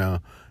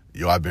Instagram,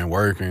 yo, I've been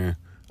working.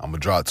 I'm going to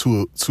drop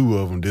two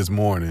of them this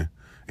morning.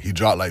 He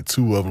dropped like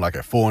 2 of them like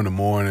at 4 in the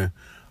morning.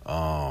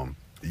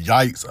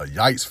 Yikes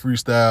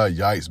freestyle,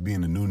 Yikes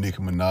being the new Nicki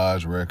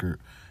Minaj record.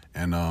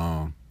 And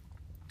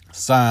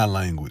Sign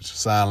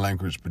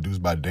Language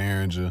produced by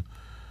Derringer,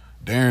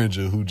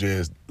 who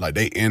just, like,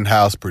 they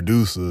in-house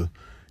producer.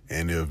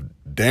 And if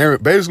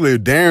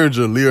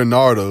Derringer,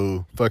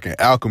 Leonardo, fucking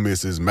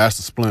Alchemist is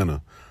Master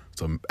Splinter.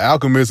 So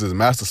Alchemist is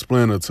Master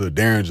Splinter to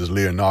Derringer's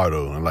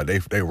Leonardo. And, like,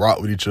 they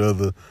rock with each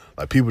other.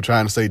 Like, people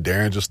trying to say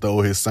Derringer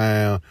stole his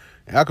sound.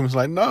 And Alchemist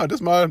like, nah, this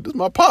my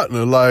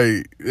partner.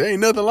 Like, it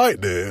ain't nothing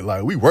like that.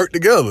 Like, we work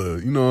together.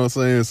 You know what I'm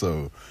saying?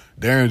 So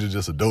Derringer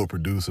just a dope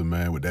producer,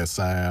 man, with that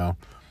sound.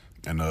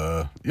 And,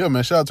 yeah,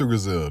 man, shout out to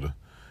Griselda.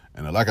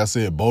 And like I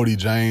said, Bodie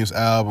James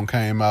album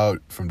came out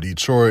from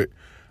Detroit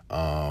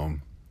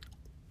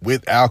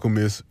with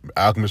Alchemist.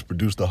 Alchemist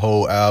produced the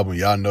whole album.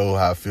 Y'all know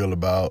how I feel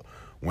about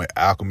when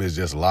Alchemist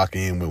just lock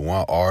in with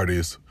one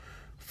artist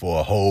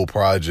for a whole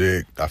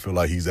project. I feel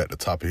like he's at the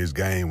top of his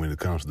game when it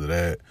comes to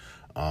that.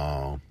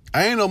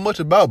 I ain't know much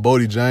about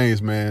Bodie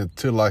James, man,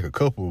 till like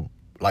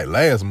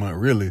last month,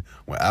 really,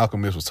 when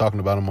Alchemist was talking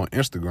about him on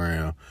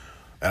Instagram.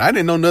 And I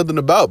didn't know nothing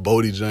about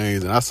Bodie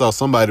James. And I saw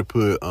somebody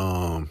put,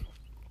 who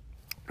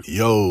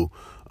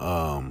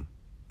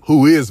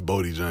is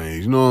Bodie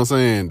James? You know what I'm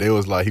saying? They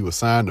was like, he was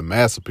signed to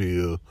Mass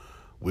Appeal,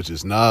 which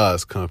is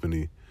Nas'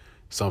 company.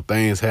 Some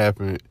things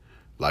happened.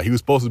 Like, he was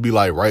supposed to be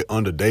like right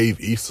under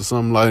Dave East or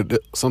something like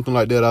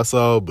that I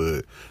saw,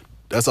 but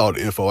that's all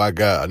the info I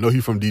got. I know he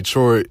from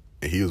Detroit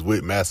and he was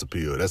with Mass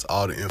Appeal. That's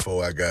all the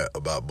info I got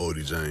about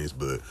Bodie James.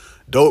 But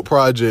dope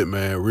project,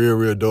 man.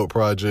 Real dope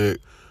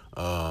project.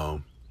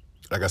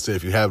 Like I said,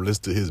 if you haven't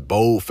listened to his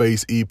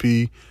Boldface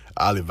EP,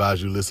 I'll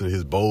advise you to listen to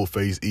his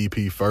Boldface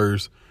EP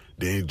first,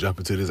 then jump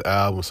into this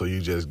album so you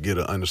just get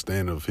an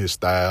understanding of his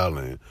style.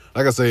 And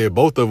like I said,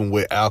 both of them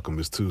with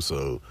Alchemist too,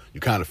 so you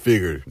kind of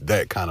figure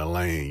that kind of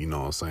lane, you know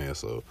what I'm saying?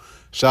 So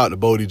shout out to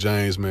Bodie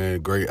James, man.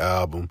 Great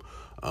album.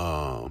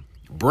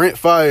 Brent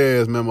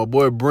Faiyaz, man, my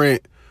boy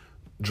Brent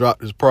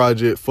dropped his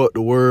project, Fuck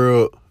the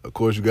World. Of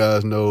course, you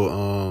guys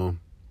know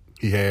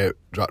he had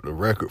dropped the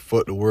record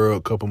Fuck the World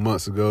a couple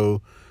months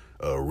ago,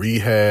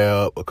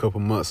 Rehab a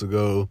couple months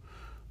ago.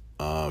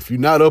 If you're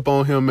not up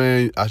on him,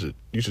 man,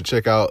 you should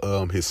check out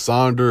his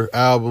Sonder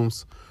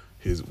albums.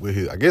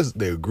 I guess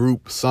their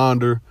group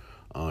Sonder.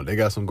 They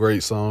got some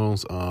great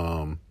songs.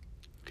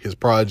 His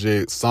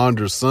project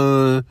Sonder's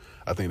Son,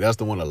 I think that's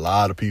the one a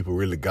lot of people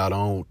really got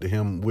on to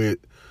him with.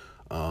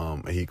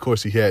 And of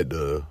course, he had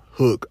the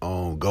hook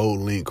on Gold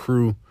Link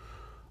Crew.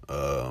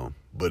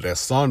 But that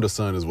Sonder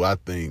Son is what I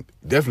think,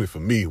 definitely for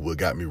me, what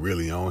got me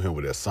really on him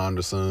with that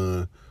Sonder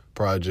Son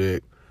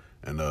project.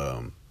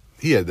 And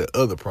he had that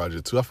other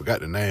project too. I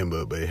forgot the name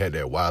of it, but it had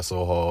that Why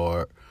So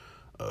Hard,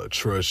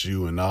 Trust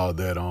You, and all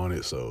that on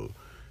it. So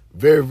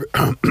very,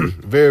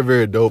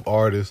 very dope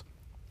artist.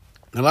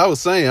 And I was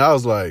saying, I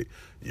was like,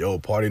 yo,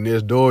 Party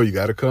Next Door, you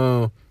got to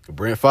come.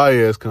 Brent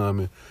Faiyaz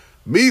coming.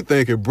 Me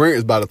thinking Brent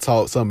is about to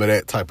talk some of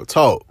that type of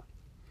talk.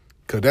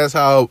 Because that's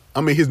how,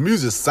 his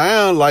music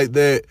sound like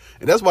that.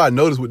 And that's why I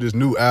noticed with this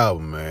new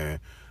album, man.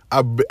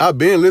 I've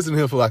been listening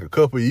to him for like a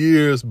couple of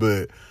years,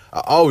 but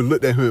I always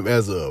looked at him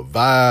as a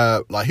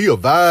vibe. Like, he a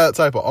vibe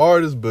type of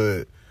artist,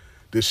 but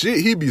the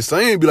shit he be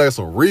saying be like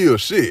some real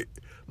shit.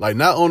 Like,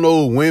 not on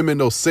no women,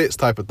 no sex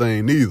type of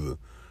thing neither.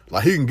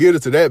 Like, he can get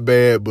it to that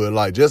bad, but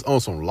like just on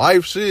some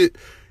life shit,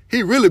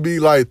 he really be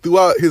like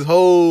throughout his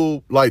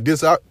whole like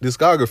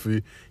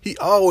discography, he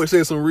always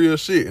said some real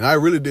shit. And I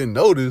really didn't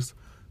notice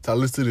till I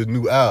listened to this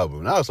new album.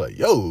 And I was like,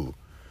 yo,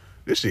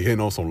 this shit hitting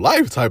on some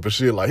life type of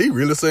shit. Like, he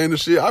really saying the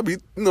shit. I be, you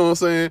know what I'm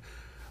saying?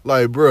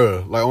 Like,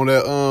 bruh, like on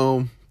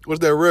that, what's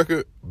that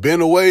record?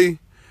 Been Away?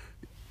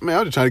 Man,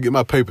 I'm just trying to get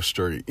my paper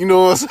straight. You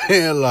know what I'm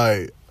saying?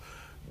 Like,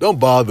 don't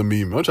bother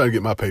me, man. I'm trying to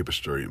get my paper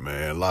straight,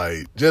 man.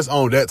 Like, just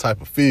on that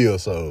type of feel.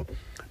 So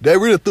that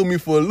really threw me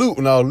for a loop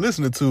when I was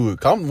listening to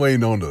it. I'm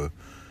waiting on the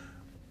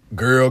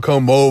girl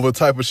come over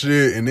type of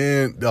shit. And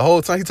then the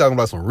whole time he talking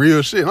about some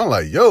real shit. And I'm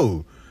like,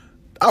 yo,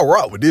 I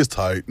rock with this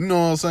type. You know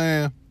what I'm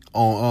saying?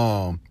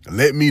 On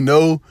Let Me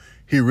Know,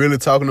 he really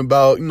talking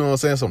about, you know what I'm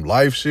saying, some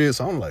life shit.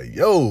 So I'm like,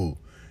 yo,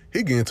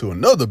 he getting to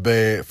another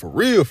bag for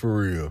real, for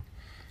real.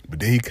 But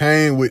then he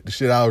came with the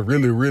shit I was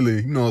really, really,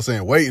 you know what I'm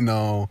saying, waiting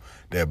on.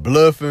 That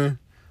bluffing.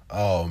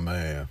 Oh,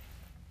 man.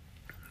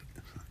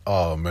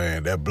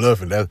 That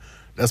bluffing,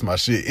 that's my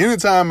shit.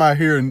 Anytime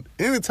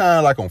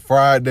like on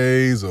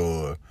Fridays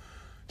or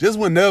just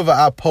whenever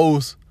I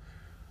post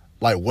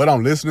like what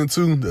I'm listening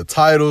to, the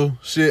title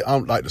shit,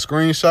 I'm like the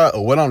screenshot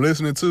of what I'm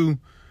listening to,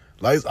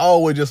 like it's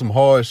always just some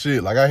hard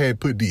shit. Like I had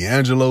put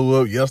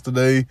D'Angelo up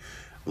yesterday.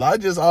 Like I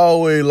just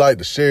always like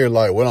to share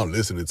like what I'm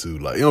listening to.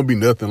 Like it don't be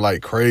nothing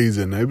like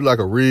crazy, and it be like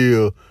a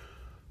real,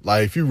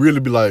 like if you really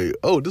be like,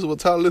 oh, this is what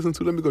Tyler listen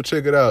to, let me go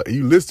check it out. And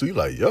you listen to, you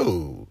like,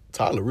 yo,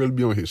 Tyler really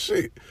be on his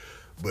shit.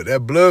 But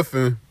that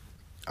bluffing,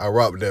 I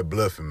rock with that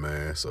bluffing,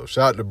 man. So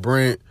shout out to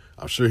Brent.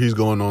 I'm sure he's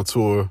going on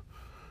tour.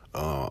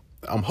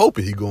 I'm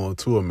hoping he go on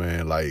tour,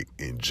 man, like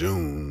in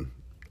June,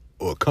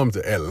 or come to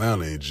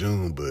Atlanta in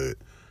June. But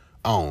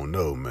I don't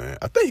know, man.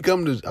 I think he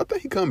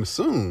coming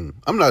soon.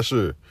 I'm not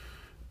sure.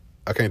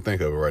 I can't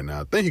think of it right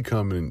now. I think he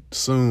coming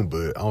soon,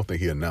 but I don't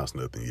think he announced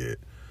nothing yet.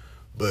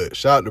 But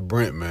shout out to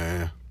Brent,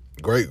 man.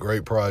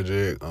 Great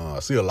project. I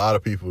see a lot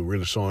of people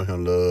really showing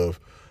him love.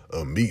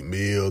 Meek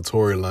Mill,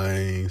 Tory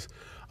Lanez.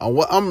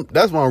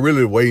 That's what I'm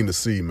really waiting to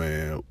see,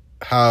 man.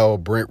 How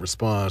Brent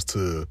responds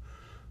to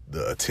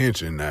the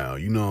attention now.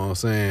 You know what I'm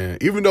saying?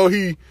 Even though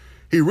he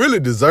really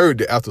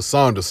deserved it after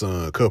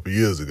Saunderson a couple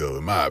years ago,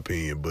 in my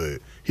opinion. But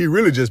he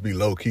really just be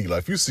low-key.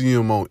 Like, if you see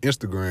him on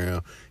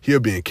Instagram, he'll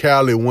be in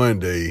Cali one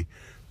day.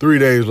 3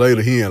 days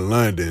later, he in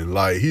London.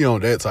 Like, he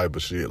on that type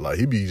of shit. Like,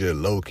 he be just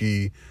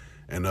low-key.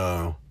 And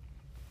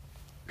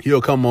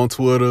he'll come on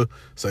Twitter,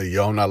 say,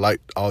 yo, I'm not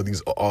like all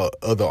these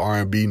other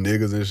R&B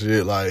niggas and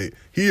shit. Like,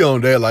 he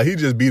on that. Like, he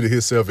just be to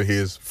himself and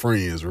his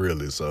friends,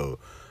 really. So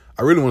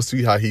I really want to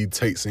see how he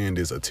takes in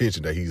this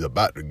attention that he's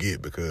about to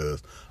get,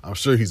 because I'm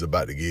sure he's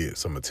about to get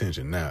some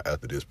attention now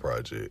after this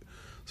project.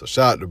 So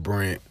shout out to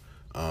Brent.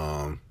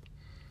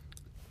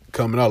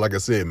 Coming out, like I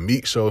said,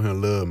 Meek showed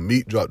him love.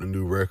 Meek dropped a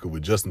new record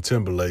with Justin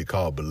Timberlake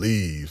called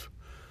Believe.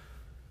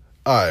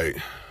 All right,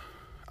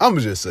 I'm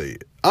going to just say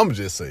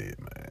it,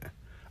 man.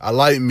 I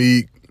like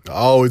Meek. I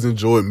always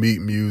enjoyed Meek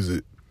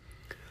music.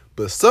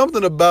 But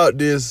something about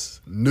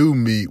this new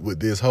Meek with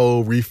this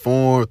whole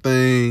reform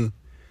thing,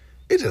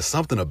 it's just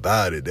something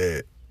about it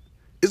that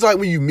it's like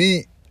when you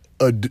meet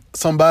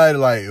somebody,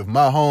 like if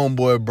my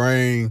homeboy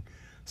bring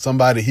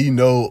somebody he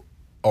know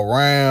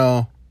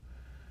around,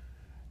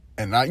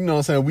 and I, you know what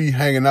I'm saying, we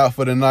hanging out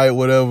for the night,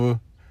 whatever,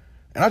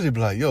 and I just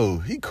be like, yo,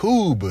 he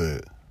cool,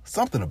 but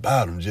something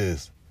about him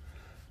just,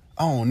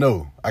 I don't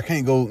know. I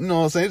can't go, you know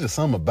what I'm saying? It's just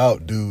something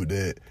about dude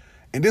that,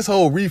 and this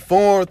whole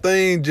reform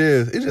thing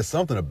it's just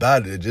something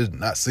about it that just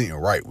not sitting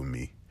right with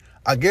me.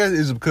 I guess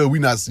it's because we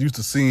not used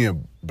to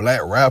seeing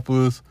black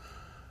rappers,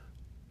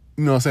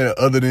 you know what I'm saying,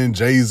 other than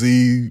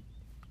Jay-Z,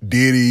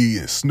 Diddy,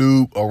 and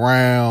Snoop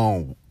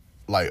around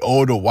like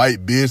older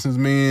white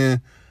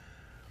businessmen.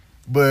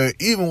 But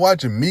even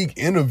watching Meek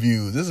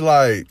interviews, it's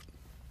like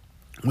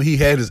when he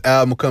had his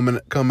album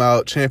come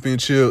out,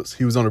 Championships,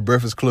 he was on the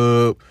Breakfast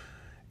Club,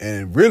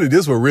 and really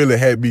this what really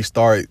had me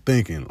start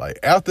thinking. Like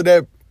after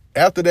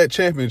that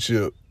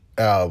Championship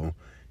album,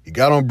 he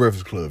got on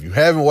Breakfast Club. If you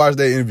haven't watched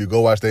that interview,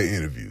 go watch that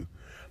interview.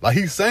 Like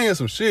he's saying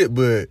some shit,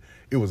 but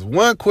it was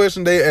one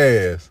question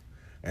they asked,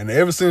 and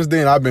ever since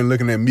then I've been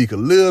looking at Meek a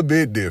little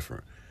bit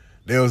different.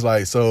 They was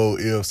like, so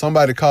if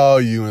somebody call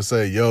you and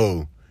say,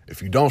 yo,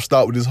 if you don't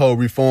stop with this whole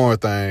reform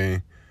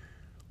thing,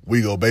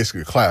 we go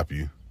basically clap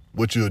you,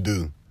 what you'll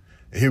do?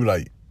 And he was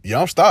like, yeah,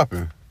 I'm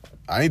stopping.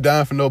 I ain't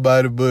dying for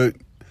nobody, but,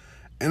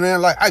 and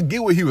then like, I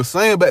get what he was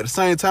saying, but at the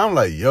same time, I'm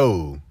like,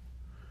 yo,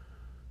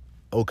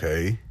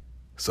 okay.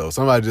 So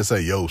somebody just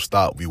say, yo,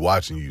 stop, we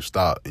watching you,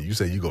 stop. And you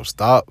say you go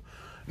stop.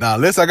 Now,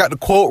 unless I got the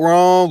quote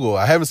wrong or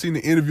I haven't seen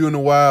the interview in a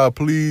while,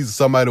 please,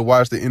 somebody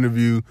watch the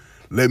interview,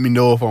 let me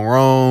know if I'm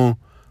wrong.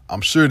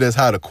 I'm sure that's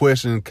how the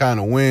question kind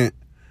of went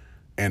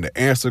and the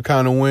answer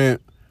kind of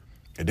went.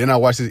 And then I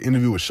watched this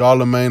interview with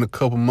Charlamagne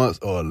couple months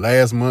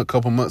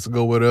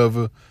ago,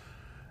 whatever.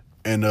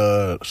 And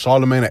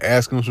Charlamagne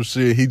asked him some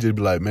shit. He just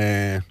be like,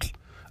 man,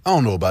 I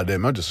don't know about that,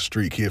 man. I'm just a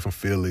street kid from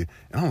Philly.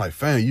 And I'm like,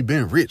 fam, you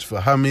been rich for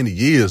how many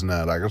years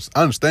now? Like,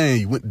 I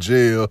understand you went to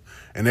jail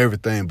and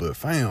everything, but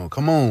fam,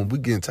 come on, we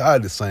getting tired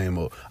of the same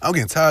old. I'm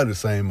getting tired of the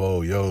same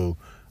old, yo,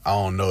 I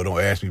don't know, don't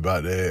ask me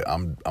about that.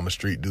 I'm a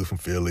street dude from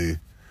Philly.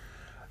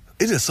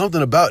 It's just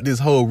something about this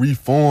whole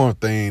reform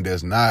thing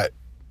that's not,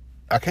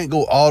 I can't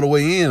go all the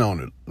way in on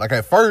it. Like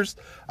at first,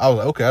 I was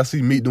like, okay, I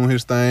see Meek doing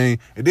his thing.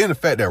 And then the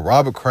fact that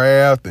Robert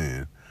Kraft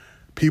and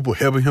people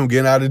helping him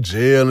get out of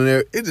jail and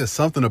everything, it's just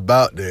something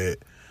about that.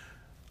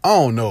 I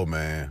don't know,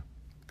 man.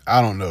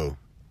 I don't know.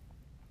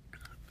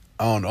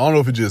 I don't know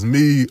if it's just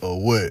me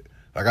or what.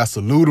 Like, I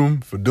salute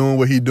him for doing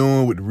what he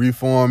doing with the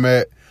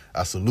reformat.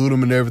 I salute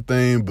him and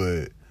everything,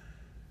 but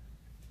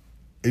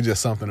it's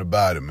just something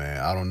about it,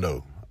 man. I don't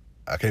know.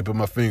 I can't put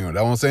my finger on it.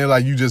 That's what I'm saying.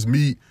 Like, you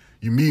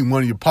meet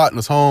one of your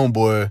partner's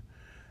homeboy,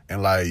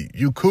 and, like,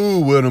 you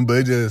cool with him, but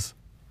it just,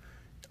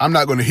 I'm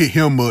not going to hit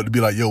him up to be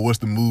like, yo, what's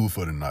the move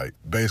for tonight?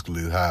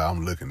 Basically is how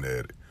I'm looking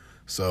at it.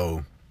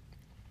 So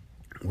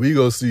we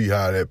go see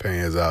how that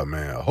pans out,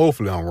 man.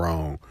 Hopefully I'm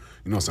wrong.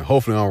 You know what I'm saying?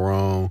 Hopefully I'm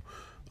wrong.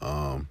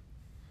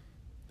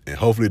 And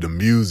hopefully the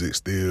music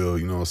still,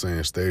 you know what I'm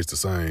saying, stays the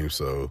same.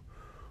 So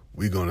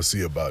we going to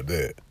see about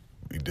that.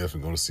 We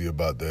definitely going to see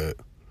about that.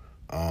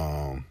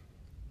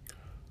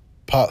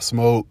 Pop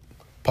Smoke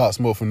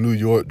from New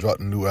York dropped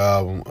a new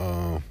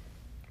album.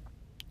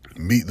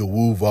 Meet the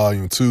Woo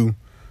Volume 2.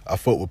 I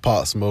fuck with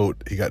Pop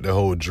Smoke. He got that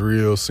whole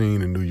drill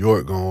scene in New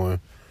York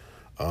going.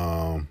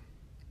 I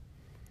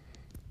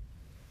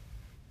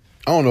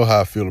don't know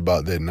how I feel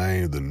about that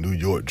name, the New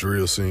York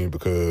drill scene,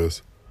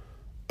 because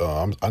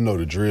I know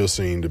the drill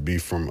scene to be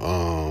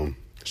from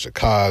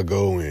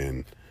Chicago,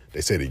 and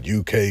they say the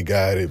UK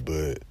got it,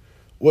 but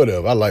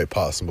whatever. I like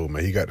Pop Smoke,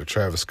 man. He got the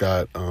Travis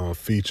Scott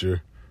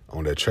feature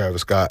on that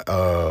Travis Scott,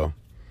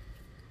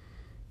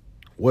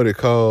 what it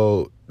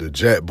called, the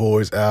Jack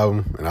Boys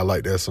album, and I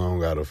like that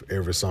song out of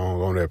every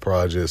song on that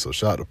project. So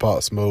shout out to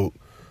Pop Smoke.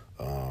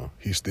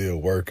 He's still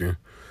working.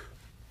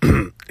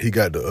 He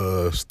got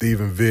the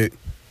Stephen Vick.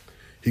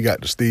 He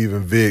got the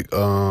Stephen Vick,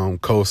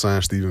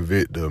 co-signed Stephen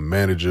Vick, the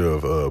manager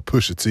of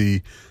Pusha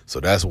T. So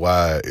that's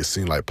why it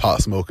seemed like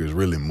Pop Smoke is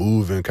really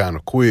moving kind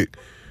of quick.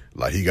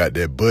 Like, he got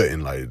that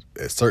button, like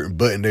a certain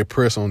button they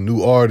press on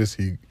new artists,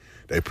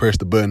 they press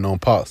the button on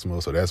Pop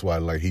Smoke. So that's why,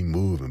 like, he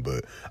moving.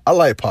 But I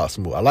like Pop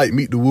Smoke. I like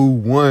Meet the Woo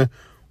 1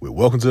 with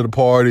Welcome to the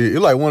Party. It's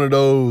like one of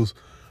those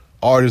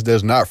artists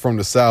that's not from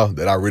the South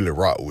that I really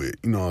rock with.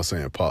 You know what I'm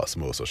saying? Pop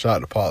Smoke. So shout out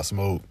to Pop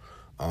Smoke.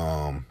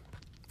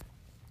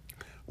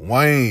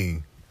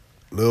 Wayne.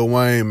 Lil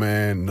Wayne,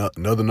 man,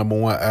 another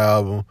 #1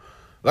 album.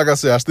 Like I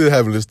said, I still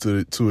haven't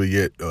listened to it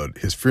yet,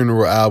 his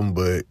funeral album,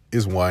 but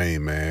it's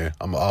Wayne, man.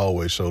 I'm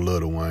always show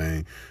love to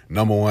Wayne.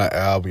 #1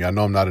 album. I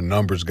know I'm not a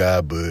numbers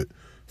guy, but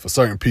for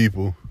certain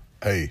people,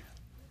 hey,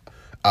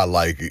 I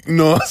like it. You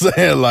know what I'm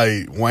saying?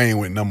 Like, Wayne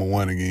went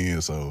 #1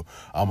 again, so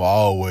I'm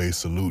always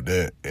salute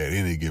that at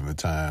any given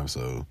time.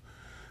 So,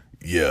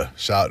 yeah,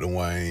 shout out to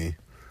Wayne.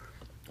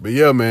 But,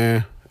 yeah,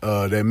 man,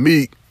 that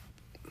Meek,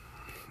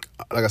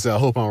 like I said, I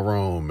hope I'm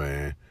wrong,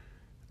 man.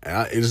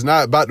 And it's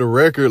not about the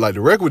record. Like,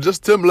 the record with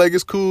Justin Timberlake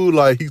is cool.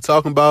 Like, he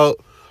talking about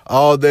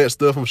all that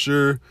stuff, I'm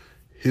sure.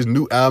 His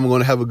new album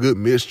going to have a good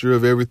mixture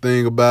of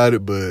everything about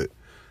it, but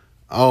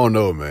I don't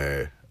know,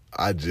 man.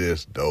 I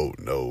just don't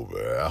know,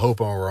 man. I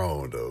hope I'm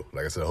wrong, though.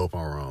 Like I said, I hope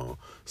I'm wrong.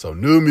 So,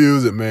 new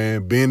music,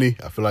 man. Benny.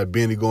 I feel like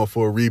Benny going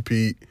for a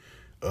repeat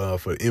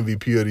for the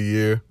MVP of the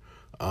year.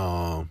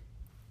 And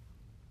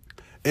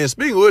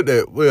speaking with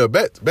that, well,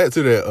 back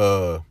to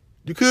that,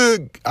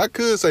 I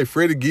could say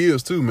Freddie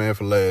Gibbs too, man,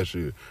 for last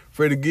year.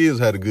 Freddie Gibbs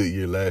had a good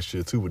year last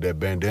year too with that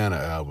Bandana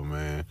album,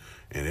 man.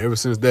 And ever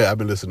since that, I've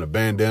been listening to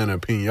Bandana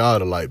and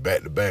Pinata like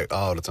back to back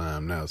all the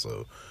time now.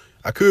 So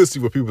I could see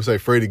what people say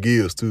Freddie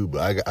Gibbs too,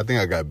 but I think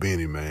I got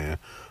Benny, man.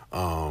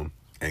 And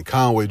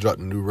Conway dropped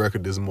a new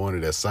record this morning,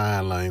 that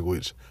Sign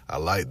Language. I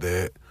like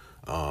that.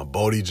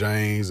 Bodie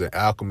James and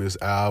Alchemist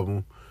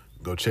album.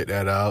 Go check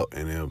that out.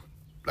 And then,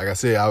 like I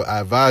said, I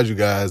advise you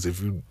guys,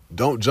 if you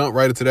don't jump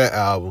right into that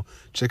album,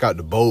 check out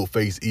the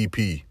Boldface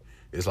EP.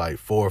 It's like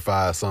 4 or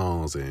 5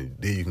 songs, and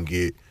then you can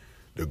get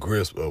the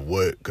grasp of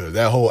what, because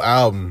that whole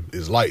album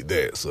is like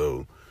that.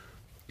 So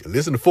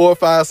listen to 4 or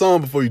 5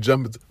 songs before you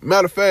jump into.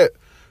 Matter of fact,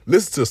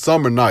 listen to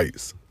Summer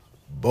Nights.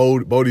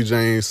 Bodie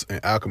James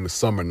and Alchemist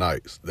Summer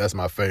Nights. That's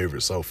my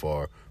favorite so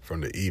far from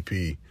the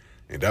EP.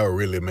 And that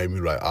really made me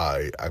like, all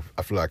right,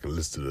 I feel like I can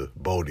listen to the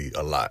Bodie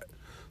a lot.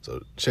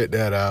 So check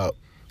that out.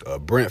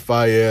 Brent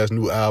Faiyaz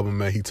new album,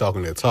 man. He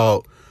talking that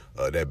talk.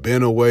 That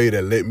Been Away,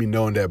 that Let Me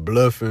Know, and that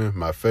Bluffing,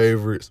 my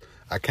favorites.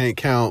 I can't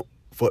count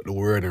Fuck the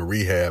World and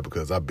Rehab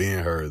because I've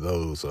been heard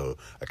those, so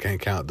I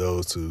can't count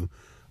those two.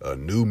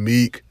 New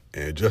Meek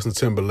and Justin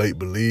Timberlake,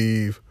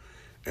 Believe,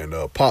 and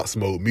Pop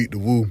Smoke, Meet the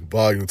Woo,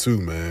 Volume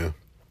 2, man.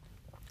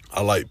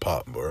 I like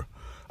Pop, bro.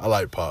 I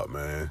like Pop,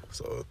 man.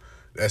 So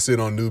that's it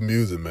on new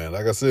music, man.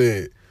 Like I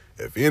said,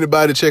 if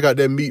anybody check out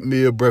that Meat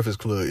Mill Breakfast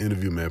Club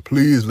interview, man,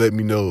 please let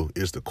me know.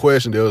 It's the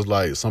question that was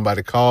like,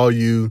 somebody call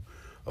you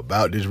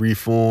about this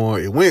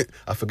reform.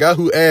 I forgot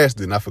who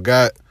asked it, and I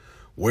forgot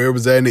where it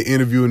was at in the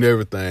interview and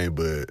everything,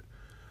 but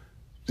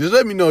just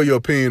let me know your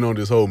opinion on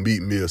this whole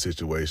Meat Mill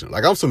situation.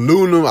 Like, I'm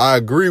saluting them. I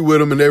agree with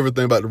them and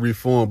everything about the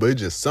reform, but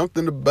it's just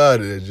something about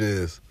it that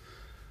just,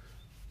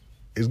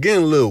 it's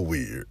getting a little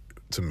weird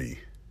to me.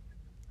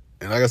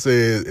 And like I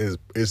said,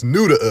 it's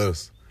new to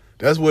us.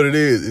 That's what it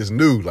is. It's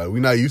new. Like, we're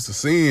not used to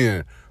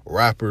seeing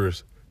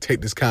rappers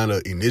take this kind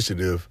of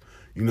initiative,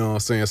 you know what I'm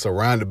saying,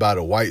 surrounded by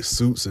the white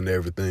suits and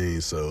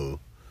everything. So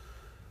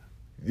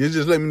you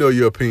just let me know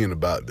your opinion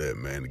about that,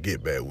 man, to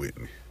get back with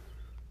me.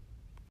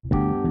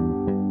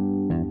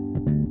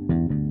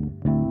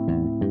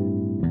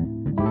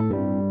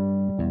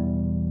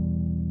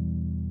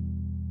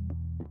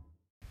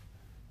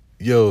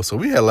 Yo, so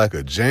we had like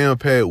a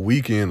jam-packed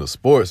weekend of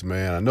sports,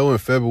 man. I know in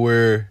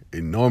February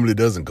it normally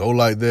doesn't go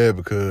like that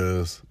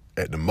because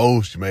at the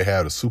most you may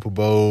have the Super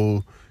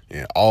Bowl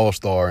and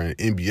All-Star and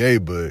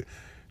NBA, but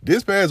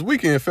this past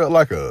weekend felt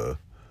like a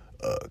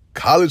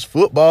college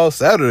football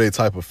Saturday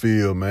type of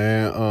feel,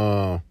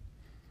 man.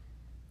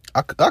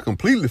 I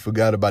completely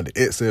forgot about the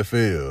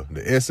XFL.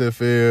 The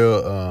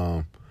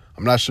XFL,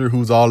 I'm not sure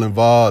who's all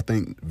involved. I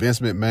think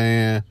Vince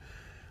McMahon,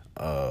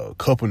 a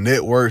couple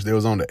networks. They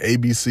was on the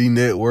ABC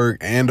network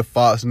and the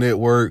Fox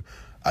network.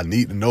 I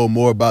need to know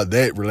more about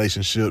that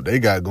relationship they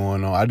got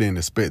going on. I didn't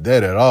expect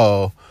that at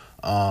all.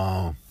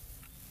 And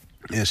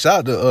shout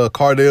out to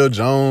Cardale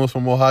Jones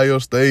from Ohio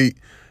State,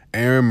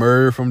 Aaron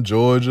Murray from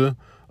Georgia,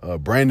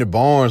 Brandon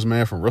Barnes,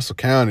 man, from Russell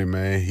County,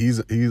 man. He's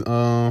in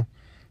the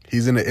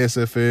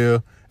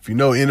SFL. If you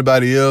know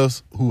anybody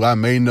else who I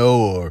may know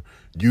or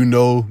you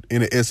know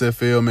in the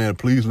SFL, man,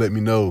 please let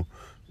me know.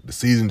 The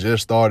season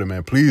just started,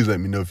 man. Please let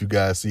me know if you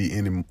guys see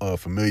any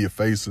familiar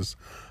faces.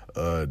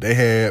 They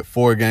had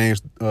 4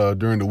 games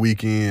during the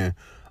weekend.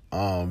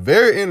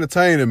 Very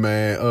entertaining,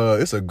 man.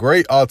 It's a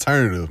great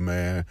alternative,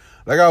 man.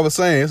 Like I was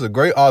saying, it's a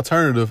great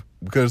alternative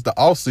because it's the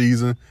off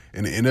season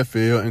in the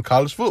NFL and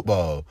college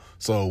football.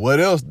 So what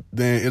else?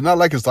 Then it's not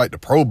like it's like the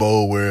Pro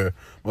Bowl where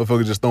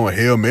motherfuckers just throwing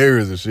Hail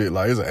Marys and shit.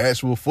 Like it's an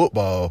actual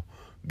football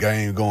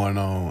game going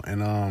on,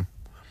 and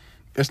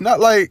it's not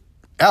like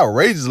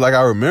outrageous like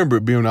I remember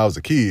it being when I was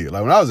a kid.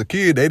 Like when I was a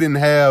kid, they didn't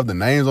have the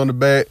names on the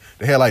back.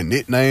 They had like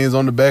nicknames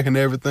on the back and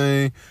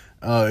everything.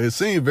 It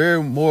seemed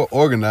very more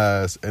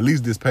organized, at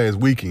least this past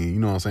weekend. You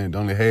know what I'm saying? They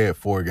only had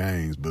 4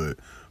 games, but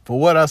for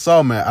what I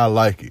saw, man, I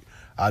like it.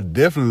 I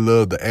definitely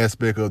love the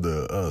aspect of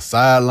the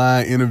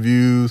sideline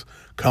interviews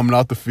coming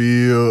off the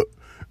field.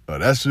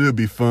 That should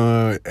be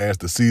fun as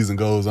the season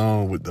goes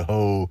on with the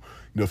whole,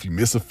 if you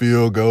miss a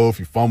field goal, if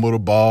you fumble the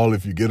ball,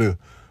 if you get a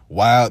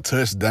wild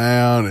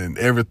touchdown and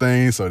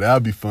everything. So that'll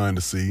be fun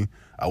to see.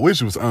 I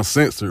wish it was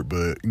uncensored,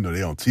 but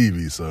they on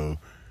TV, so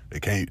they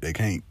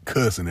can't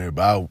cuss in there.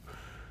 But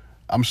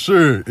I'm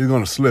sure it's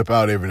gonna slip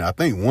out every night. I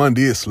think one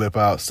did slip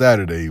out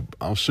Saturday.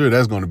 I'm sure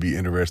that's gonna be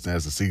interesting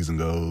as the season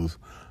goes.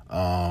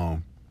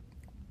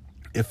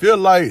 It feel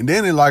like, and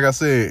then like I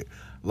said,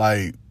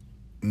 like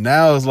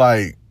now it's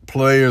like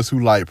players who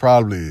like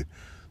probably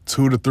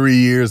 2 to 3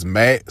 years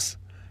max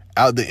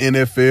out the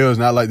NFL. It's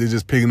not like they're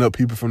just picking up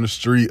people from the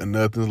street or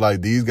nothing. It's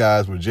like these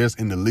guys were just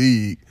in the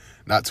league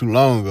not too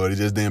long ago. They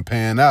just didn't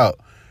pan out.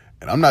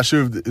 And I'm not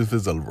sure if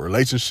it's a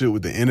relationship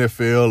with the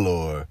NFL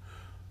or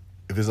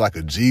if it's like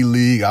a G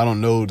League. I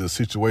don't know the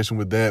situation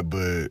with that,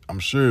 but I'm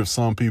sure if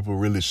some people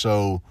really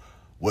show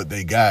what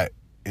they got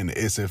in the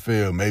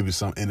SFL, maybe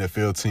some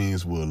NFL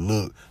teams will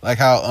look like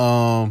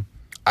how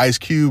Ice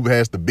Cube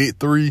has the big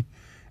 3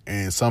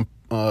 and some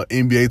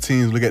NBA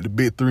teams look at the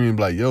big 3 and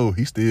be like, yo,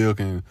 he still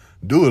can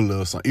do a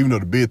little something, even though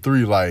the big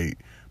 3 like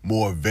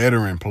more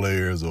veteran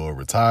players or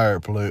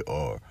retired play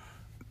or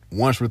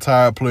once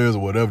retired players or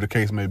whatever the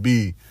case may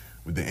be.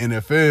 With the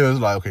NFL, it's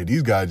like, okay,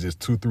 these guys just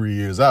 2-3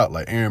 years out.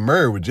 Like Aaron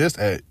Murray was just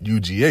at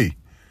UGA.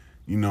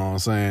 You know what I'm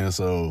saying?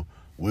 So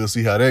we'll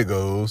see how that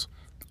goes.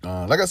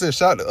 Like I said,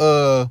 shout out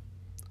to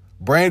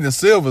Brandon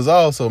Silvers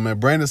also, man.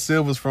 Brandon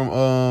Silvers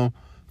from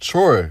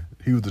Troy.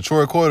 He was the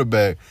Troy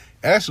quarterback.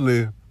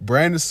 Actually,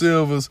 Brandon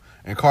Silvers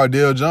and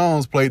Cardale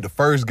Jones played the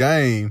first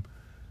game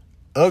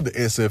of the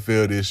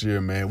SFL this year,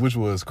 man, which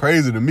was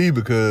crazy to me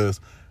because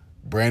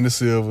Brandon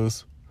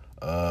Silvers,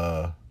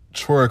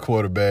 Troy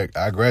quarterback,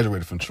 I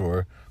graduated from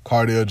Troy.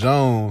 Cardale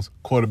Jones,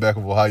 quarterback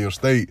of Ohio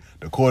State,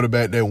 the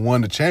quarterback that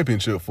won the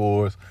championship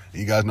for us.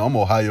 You guys know I'm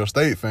an Ohio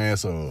State fan,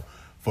 so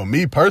for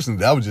me personally,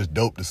 that was just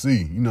dope to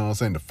see. You know what I'm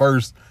saying? The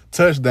first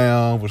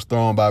touchdown was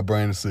thrown by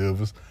Brandon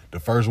Silvers. The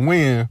first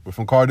win was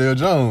from Cardale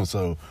Jones.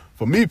 So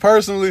for me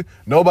personally,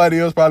 nobody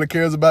else probably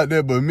cares about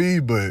that but me,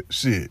 but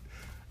shit,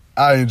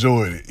 I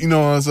enjoyed it. You know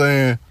what I'm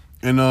saying?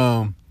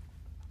 And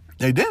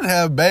they didn't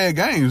have bad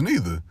games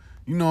neither.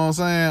 You know what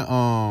I'm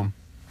saying?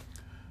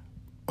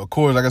 Of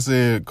course, like I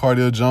said,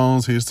 Cardale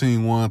Jones, his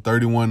team won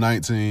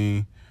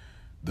 31-19.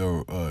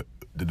 The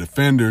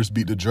Defenders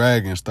beat the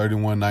Dragons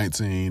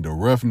 31-19. The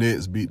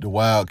Roughnecks beat the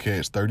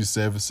Wildcats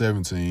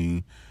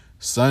 37-17.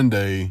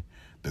 Sunday,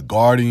 the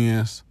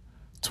Guardians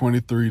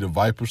 23, the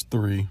Vipers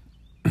 3,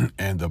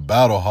 and the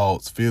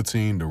Battlehawks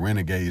 15, the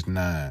Renegades 9.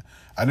 I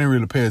didn't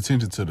really pay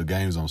attention to the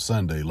games on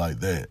Sunday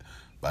like that,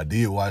 but I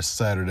did watch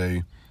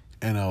Saturday.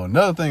 And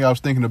another thing I was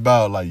thinking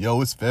about, like,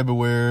 yo, it's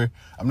February.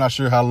 I'm not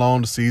sure how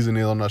long the season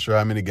is. I'm not sure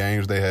how many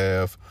games they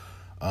have.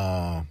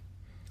 But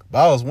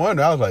I was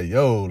wondering, I was like,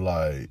 yo,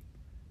 like,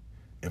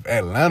 if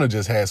Atlanta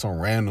just had some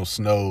random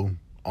snow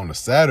on a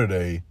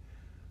Saturday,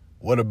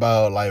 what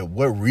about, like,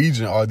 what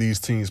region are these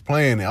teams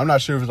playing in? I'm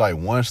not sure if it's, like,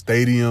 one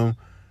stadium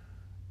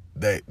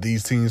that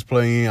these teams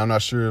play in. I'm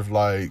not sure if,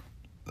 like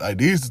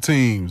these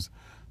teams,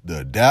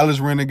 the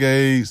Dallas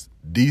Renegades,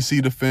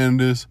 DC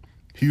Defenders,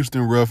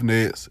 Houston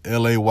Roughnecks,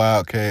 LA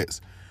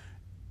Wildcats,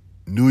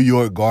 New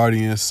York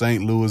Guardians,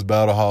 St. Louis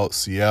Battlehawks,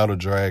 Seattle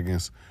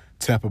Dragons,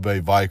 Tampa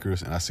Bay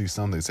Vikers, and I see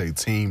some that say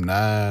Team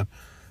 9.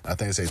 I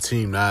think they say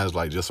Team 9 is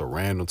like just a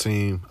random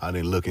team. I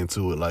didn't look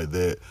into it like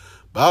that.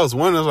 But I was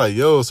wondering, like,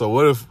 yo, so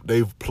what if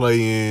they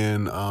play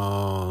in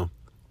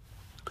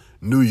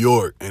New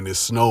York and it's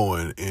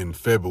snowing in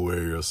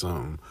February or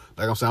something?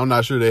 Like I'm saying, I'm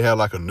not sure they have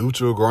like a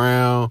neutral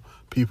ground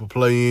people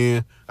play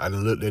in. I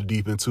didn't look that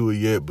deep into it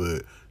yet,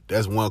 but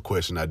that's one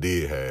question I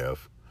did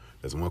have.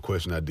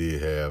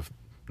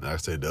 Like I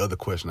said, the other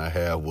question I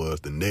have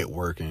was the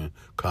networking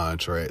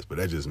contracts, but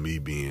that's just me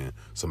being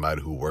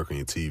somebody who working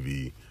in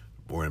TV,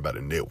 worrying about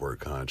the network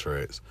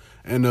contracts.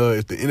 And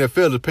if the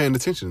NFL is paying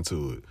attention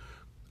to it,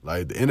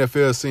 like the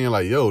NFL is seeing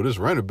like, yo, this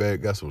running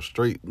back got some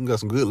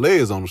good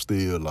legs on him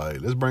still.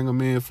 Like, let's bring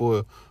him in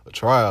for a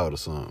tryout or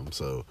something.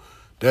 So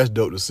that's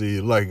dope to see.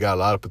 It like it got a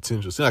lot of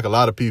potential. Seems like a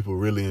lot of people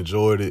really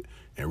enjoyed it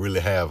and really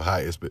have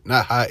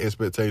not high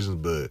expectations,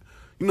 but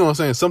you know what I'm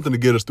saying, something to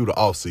get us through the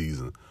off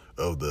season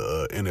of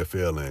the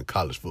NFL and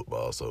college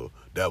football. So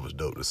that was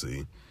dope to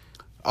see.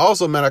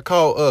 Also, man, I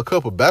caught a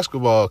couple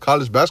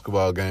college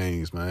basketball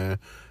games, man.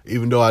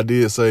 Even though I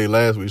did say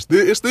last week,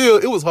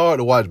 it was hard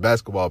to watch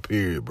basketball,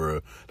 period,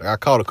 bro. Like, I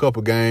caught a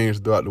couple games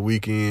throughout the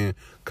weekend,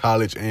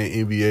 college and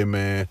NBA,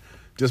 man.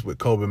 Just with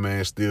Kobe,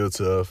 man, still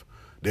tough.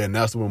 They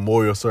announced the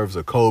memorial service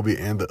of Kobe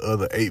and the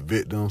other 8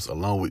 victims,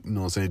 along with, you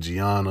know what I'm saying,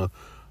 Gianna,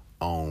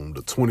 on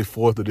the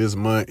 24th of this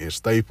month in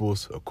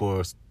Staples. Of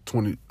course,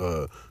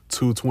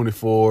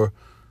 224,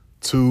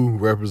 2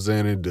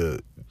 represented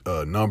the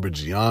number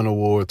Gianna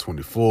wore,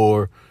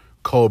 24,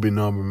 Kobe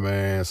number,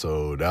 man.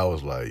 So that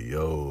was like,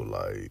 yo,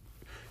 like,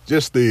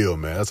 just still,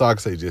 man. That's all I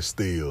can say, just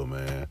still,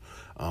 man.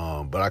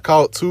 But I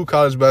caught 2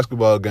 college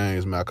basketball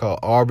games, man. I caught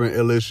Auburn,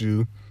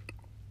 LSU.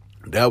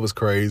 That was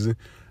crazy.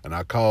 And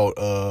I caught,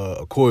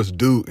 of course,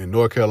 Duke in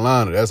North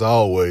Carolina. That's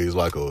always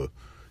like a,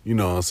 you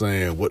know what I'm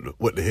saying,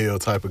 what the hell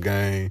type of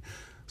game.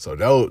 So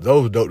those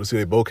were dope to see.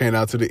 They both came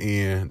out to the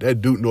end.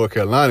 That Duke North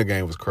Carolina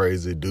game was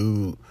crazy.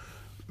 Dude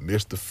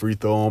missed the free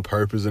throw on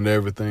purpose and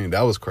everything.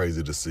 That was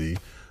crazy to see.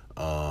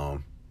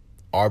 Auburn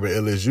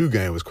LSU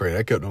game was crazy.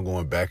 That kept on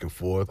going back and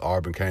forth.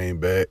 Auburn came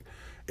back.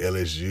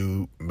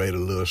 LSU made a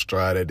little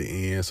stride at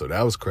the end. So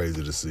that was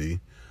crazy to see.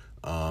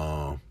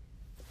 Matter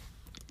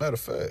of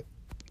fact,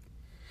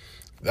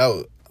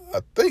 I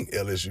think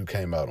LSU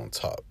came out on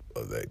top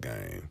of that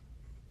game.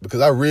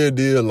 Because I really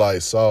did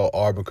like saw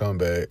Auburn come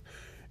back,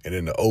 and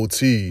in the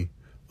OT,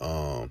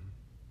 Auburn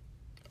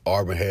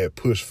had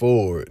pushed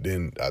forward.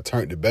 Then I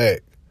turned it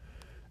back,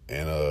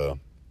 and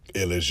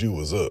LSU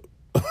was up.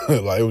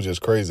 Like, it was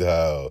just crazy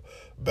how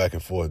back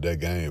and forth that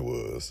game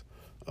was.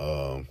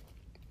 Oh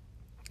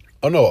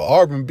no,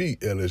 Auburn beat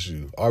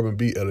LSU. Auburn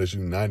beat LSU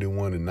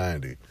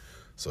 91-90.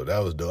 So that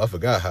was dope. I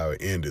forgot how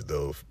it ended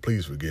though.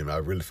 Please forgive me. I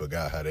really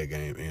forgot how that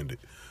game ended.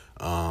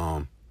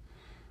 And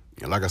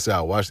like I said,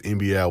 I watched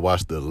NBA. I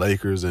watched the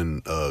Lakers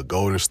and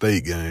Golden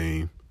State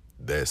game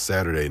that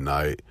Saturday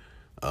night.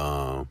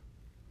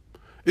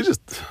 It's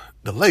just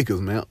the Lakers,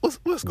 man.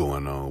 What's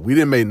going on? We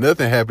didn't make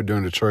nothing happen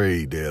during the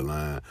trade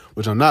deadline,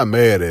 which I'm not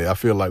mad at. I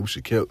feel like we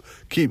should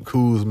keep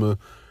Kuzma.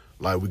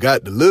 Like, we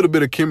got the little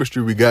bit of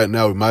chemistry we got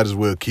now. We might as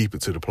well keep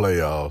it to the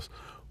playoffs.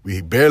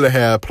 We barely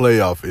have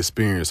playoff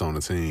experience on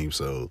the team,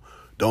 so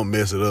don't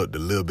mess it up, the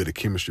little bit of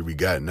chemistry we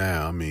got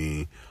now. I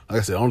mean, like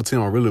I said, the only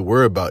team I'm really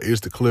worried about is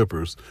the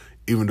Clippers,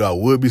 even though I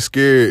would be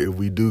scared if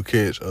we do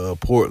catch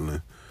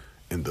Portland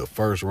in the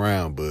first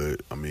round.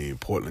 But, I mean,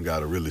 Portland got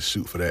to really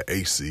shoot for that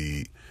 8th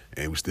seed,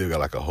 and we still got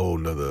like a whole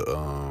nother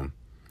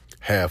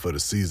half of the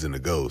season to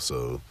go.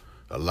 So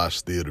a lot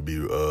still to be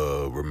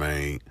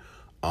remain.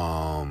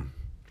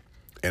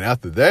 And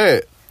after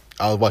that,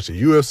 I was watching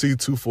UFC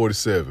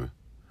 247.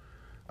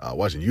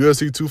 Watching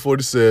UFC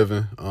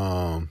 247.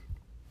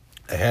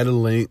 I had a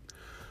link.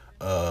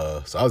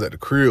 So I was at the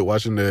crib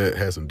watching that,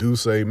 had some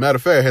Douce. Matter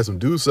of fact, I had some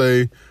Douce.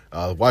 I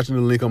was watching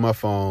the link on my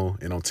phone,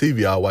 and on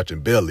TV, I was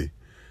watching Belly.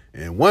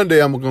 And one day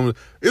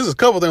there's a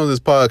couple things on this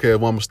podcast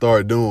I'm going to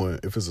start doing.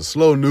 If it's a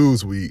slow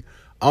news week,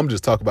 I'm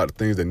just talking about the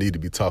things that need to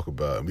be talked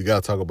about. And we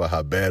got to talk about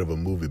how bad of a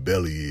movie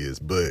Belly is,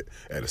 but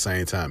at the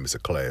same time, it's a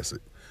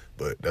classic.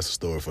 But that's a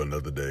story for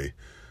another day.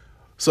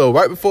 So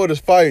right before this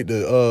fight,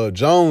 the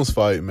Jones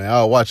fight, man,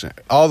 I was watching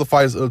all the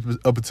fights up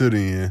until the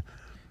end.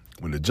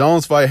 When the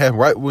Jones fight happened,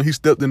 right when he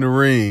stepped in the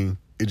ring,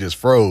 it just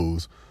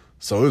froze.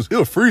 So it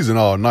was freezing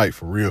all night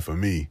for real for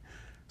me.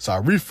 So I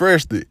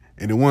refreshed it,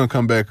 and it wouldn't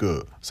come back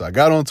up. So I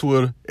got on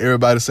Twitter.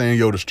 Everybody saying,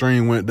 yo, the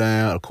stream went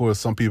down. Of course,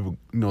 some people,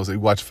 they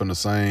watch it from the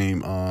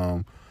same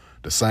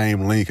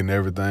link and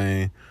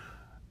everything.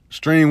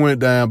 Stream went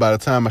down. By the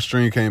time my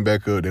stream came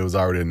back up, they was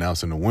already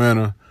announcing the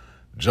winner.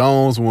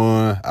 Jones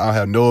won. I don't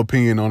have no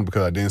opinion on it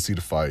because I didn't see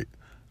the fight.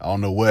 I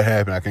don't know what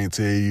happened. I can't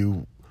tell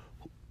you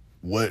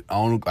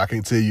I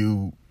can't tell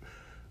you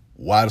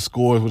why the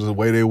scores was the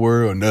way they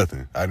were or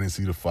nothing. I didn't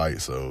see the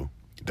fight, so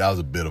that was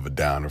a bit of a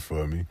downer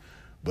for me.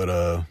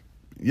 But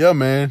yeah,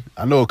 man,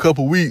 I know a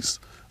couple weeks,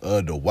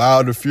 the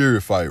Wilder Fury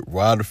fight,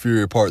 Wilder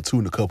Fury Part 2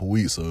 in a couple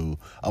weeks, so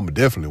I'm gonna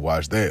definitely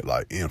watch that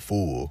like in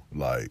full,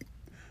 like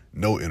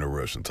no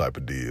interruption type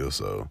of deal.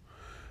 So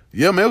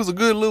yeah, man, it was a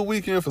good little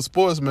weekend for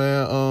sports,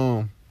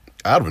 man.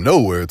 Out of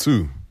nowhere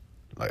too.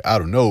 like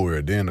out of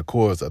nowhere. Then, of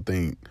course, I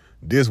think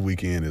this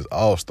weekend is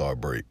All-Star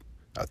break.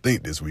 I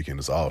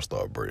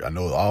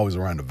know it's always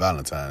around the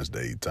Valentine's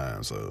Day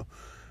time, so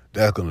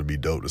that's going to be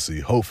dope to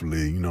see.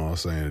 Hopefully, you know what I'm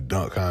saying, the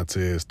dunk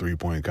contest,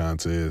 three-point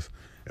contest,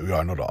 and we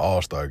already know the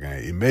All-Star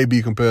game. It may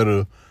be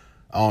competitive.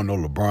 I don't know,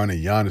 LeBron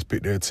and Giannis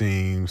picked their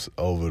teams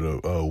over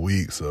the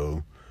week,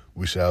 so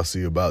we shall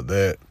see about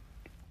that.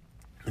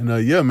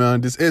 And, yeah,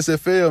 man, this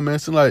SFL, man,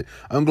 so, like,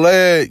 I'm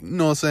glad, you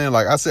know what I'm saying,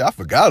 like I said, I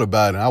forgot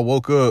about it. I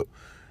woke up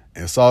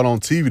and saw it on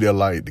TV. They're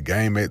like, the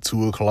game at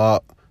 2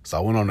 o'clock. So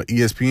I went on the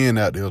ESPN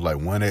out there, like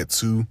one at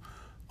 2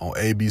 on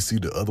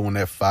ABC, the other one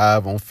at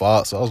 5 on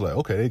Fox. So I was like,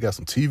 okay, they got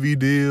some TV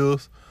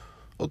deals.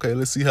 Okay,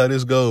 let's see how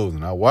this goes.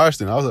 And I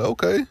watched it, and I was like,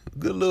 okay,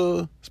 good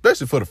little,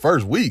 especially for the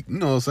first week. You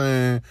know what I'm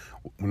saying?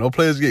 When those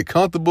players get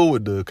comfortable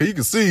with because you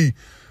can see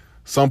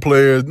some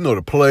players, you know,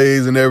 the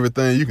plays and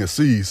everything, you can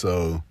see.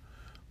 So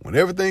when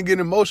everything get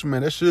in motion,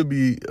 man, that should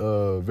be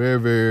very,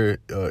 very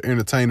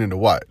entertaining to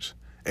watch.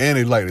 And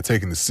they like to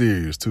taking it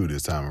serious, too,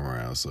 this time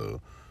around.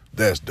 So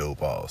that's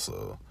dope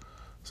also.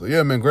 So,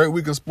 yeah, man, great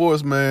week in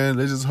sports, man.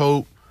 Let's just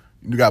hope.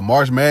 You got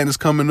March Madness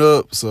coming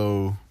up,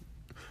 so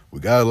we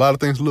got a lot of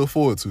things to look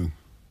forward to.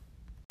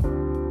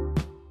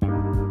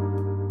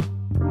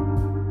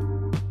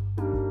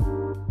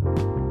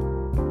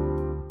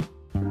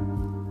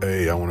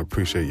 Hey, I want to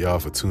appreciate y'all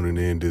for tuning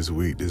in this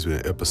week. This has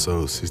been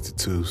episode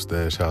 62,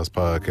 Stash House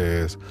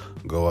Podcast.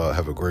 Go out,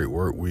 have a great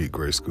work week,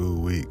 great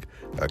school week.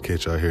 I'll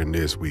catch y'all here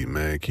next week,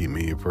 man. Keep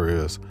me in your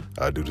prayers.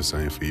 I'll do the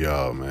same for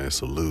y'all, man.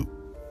 Salute.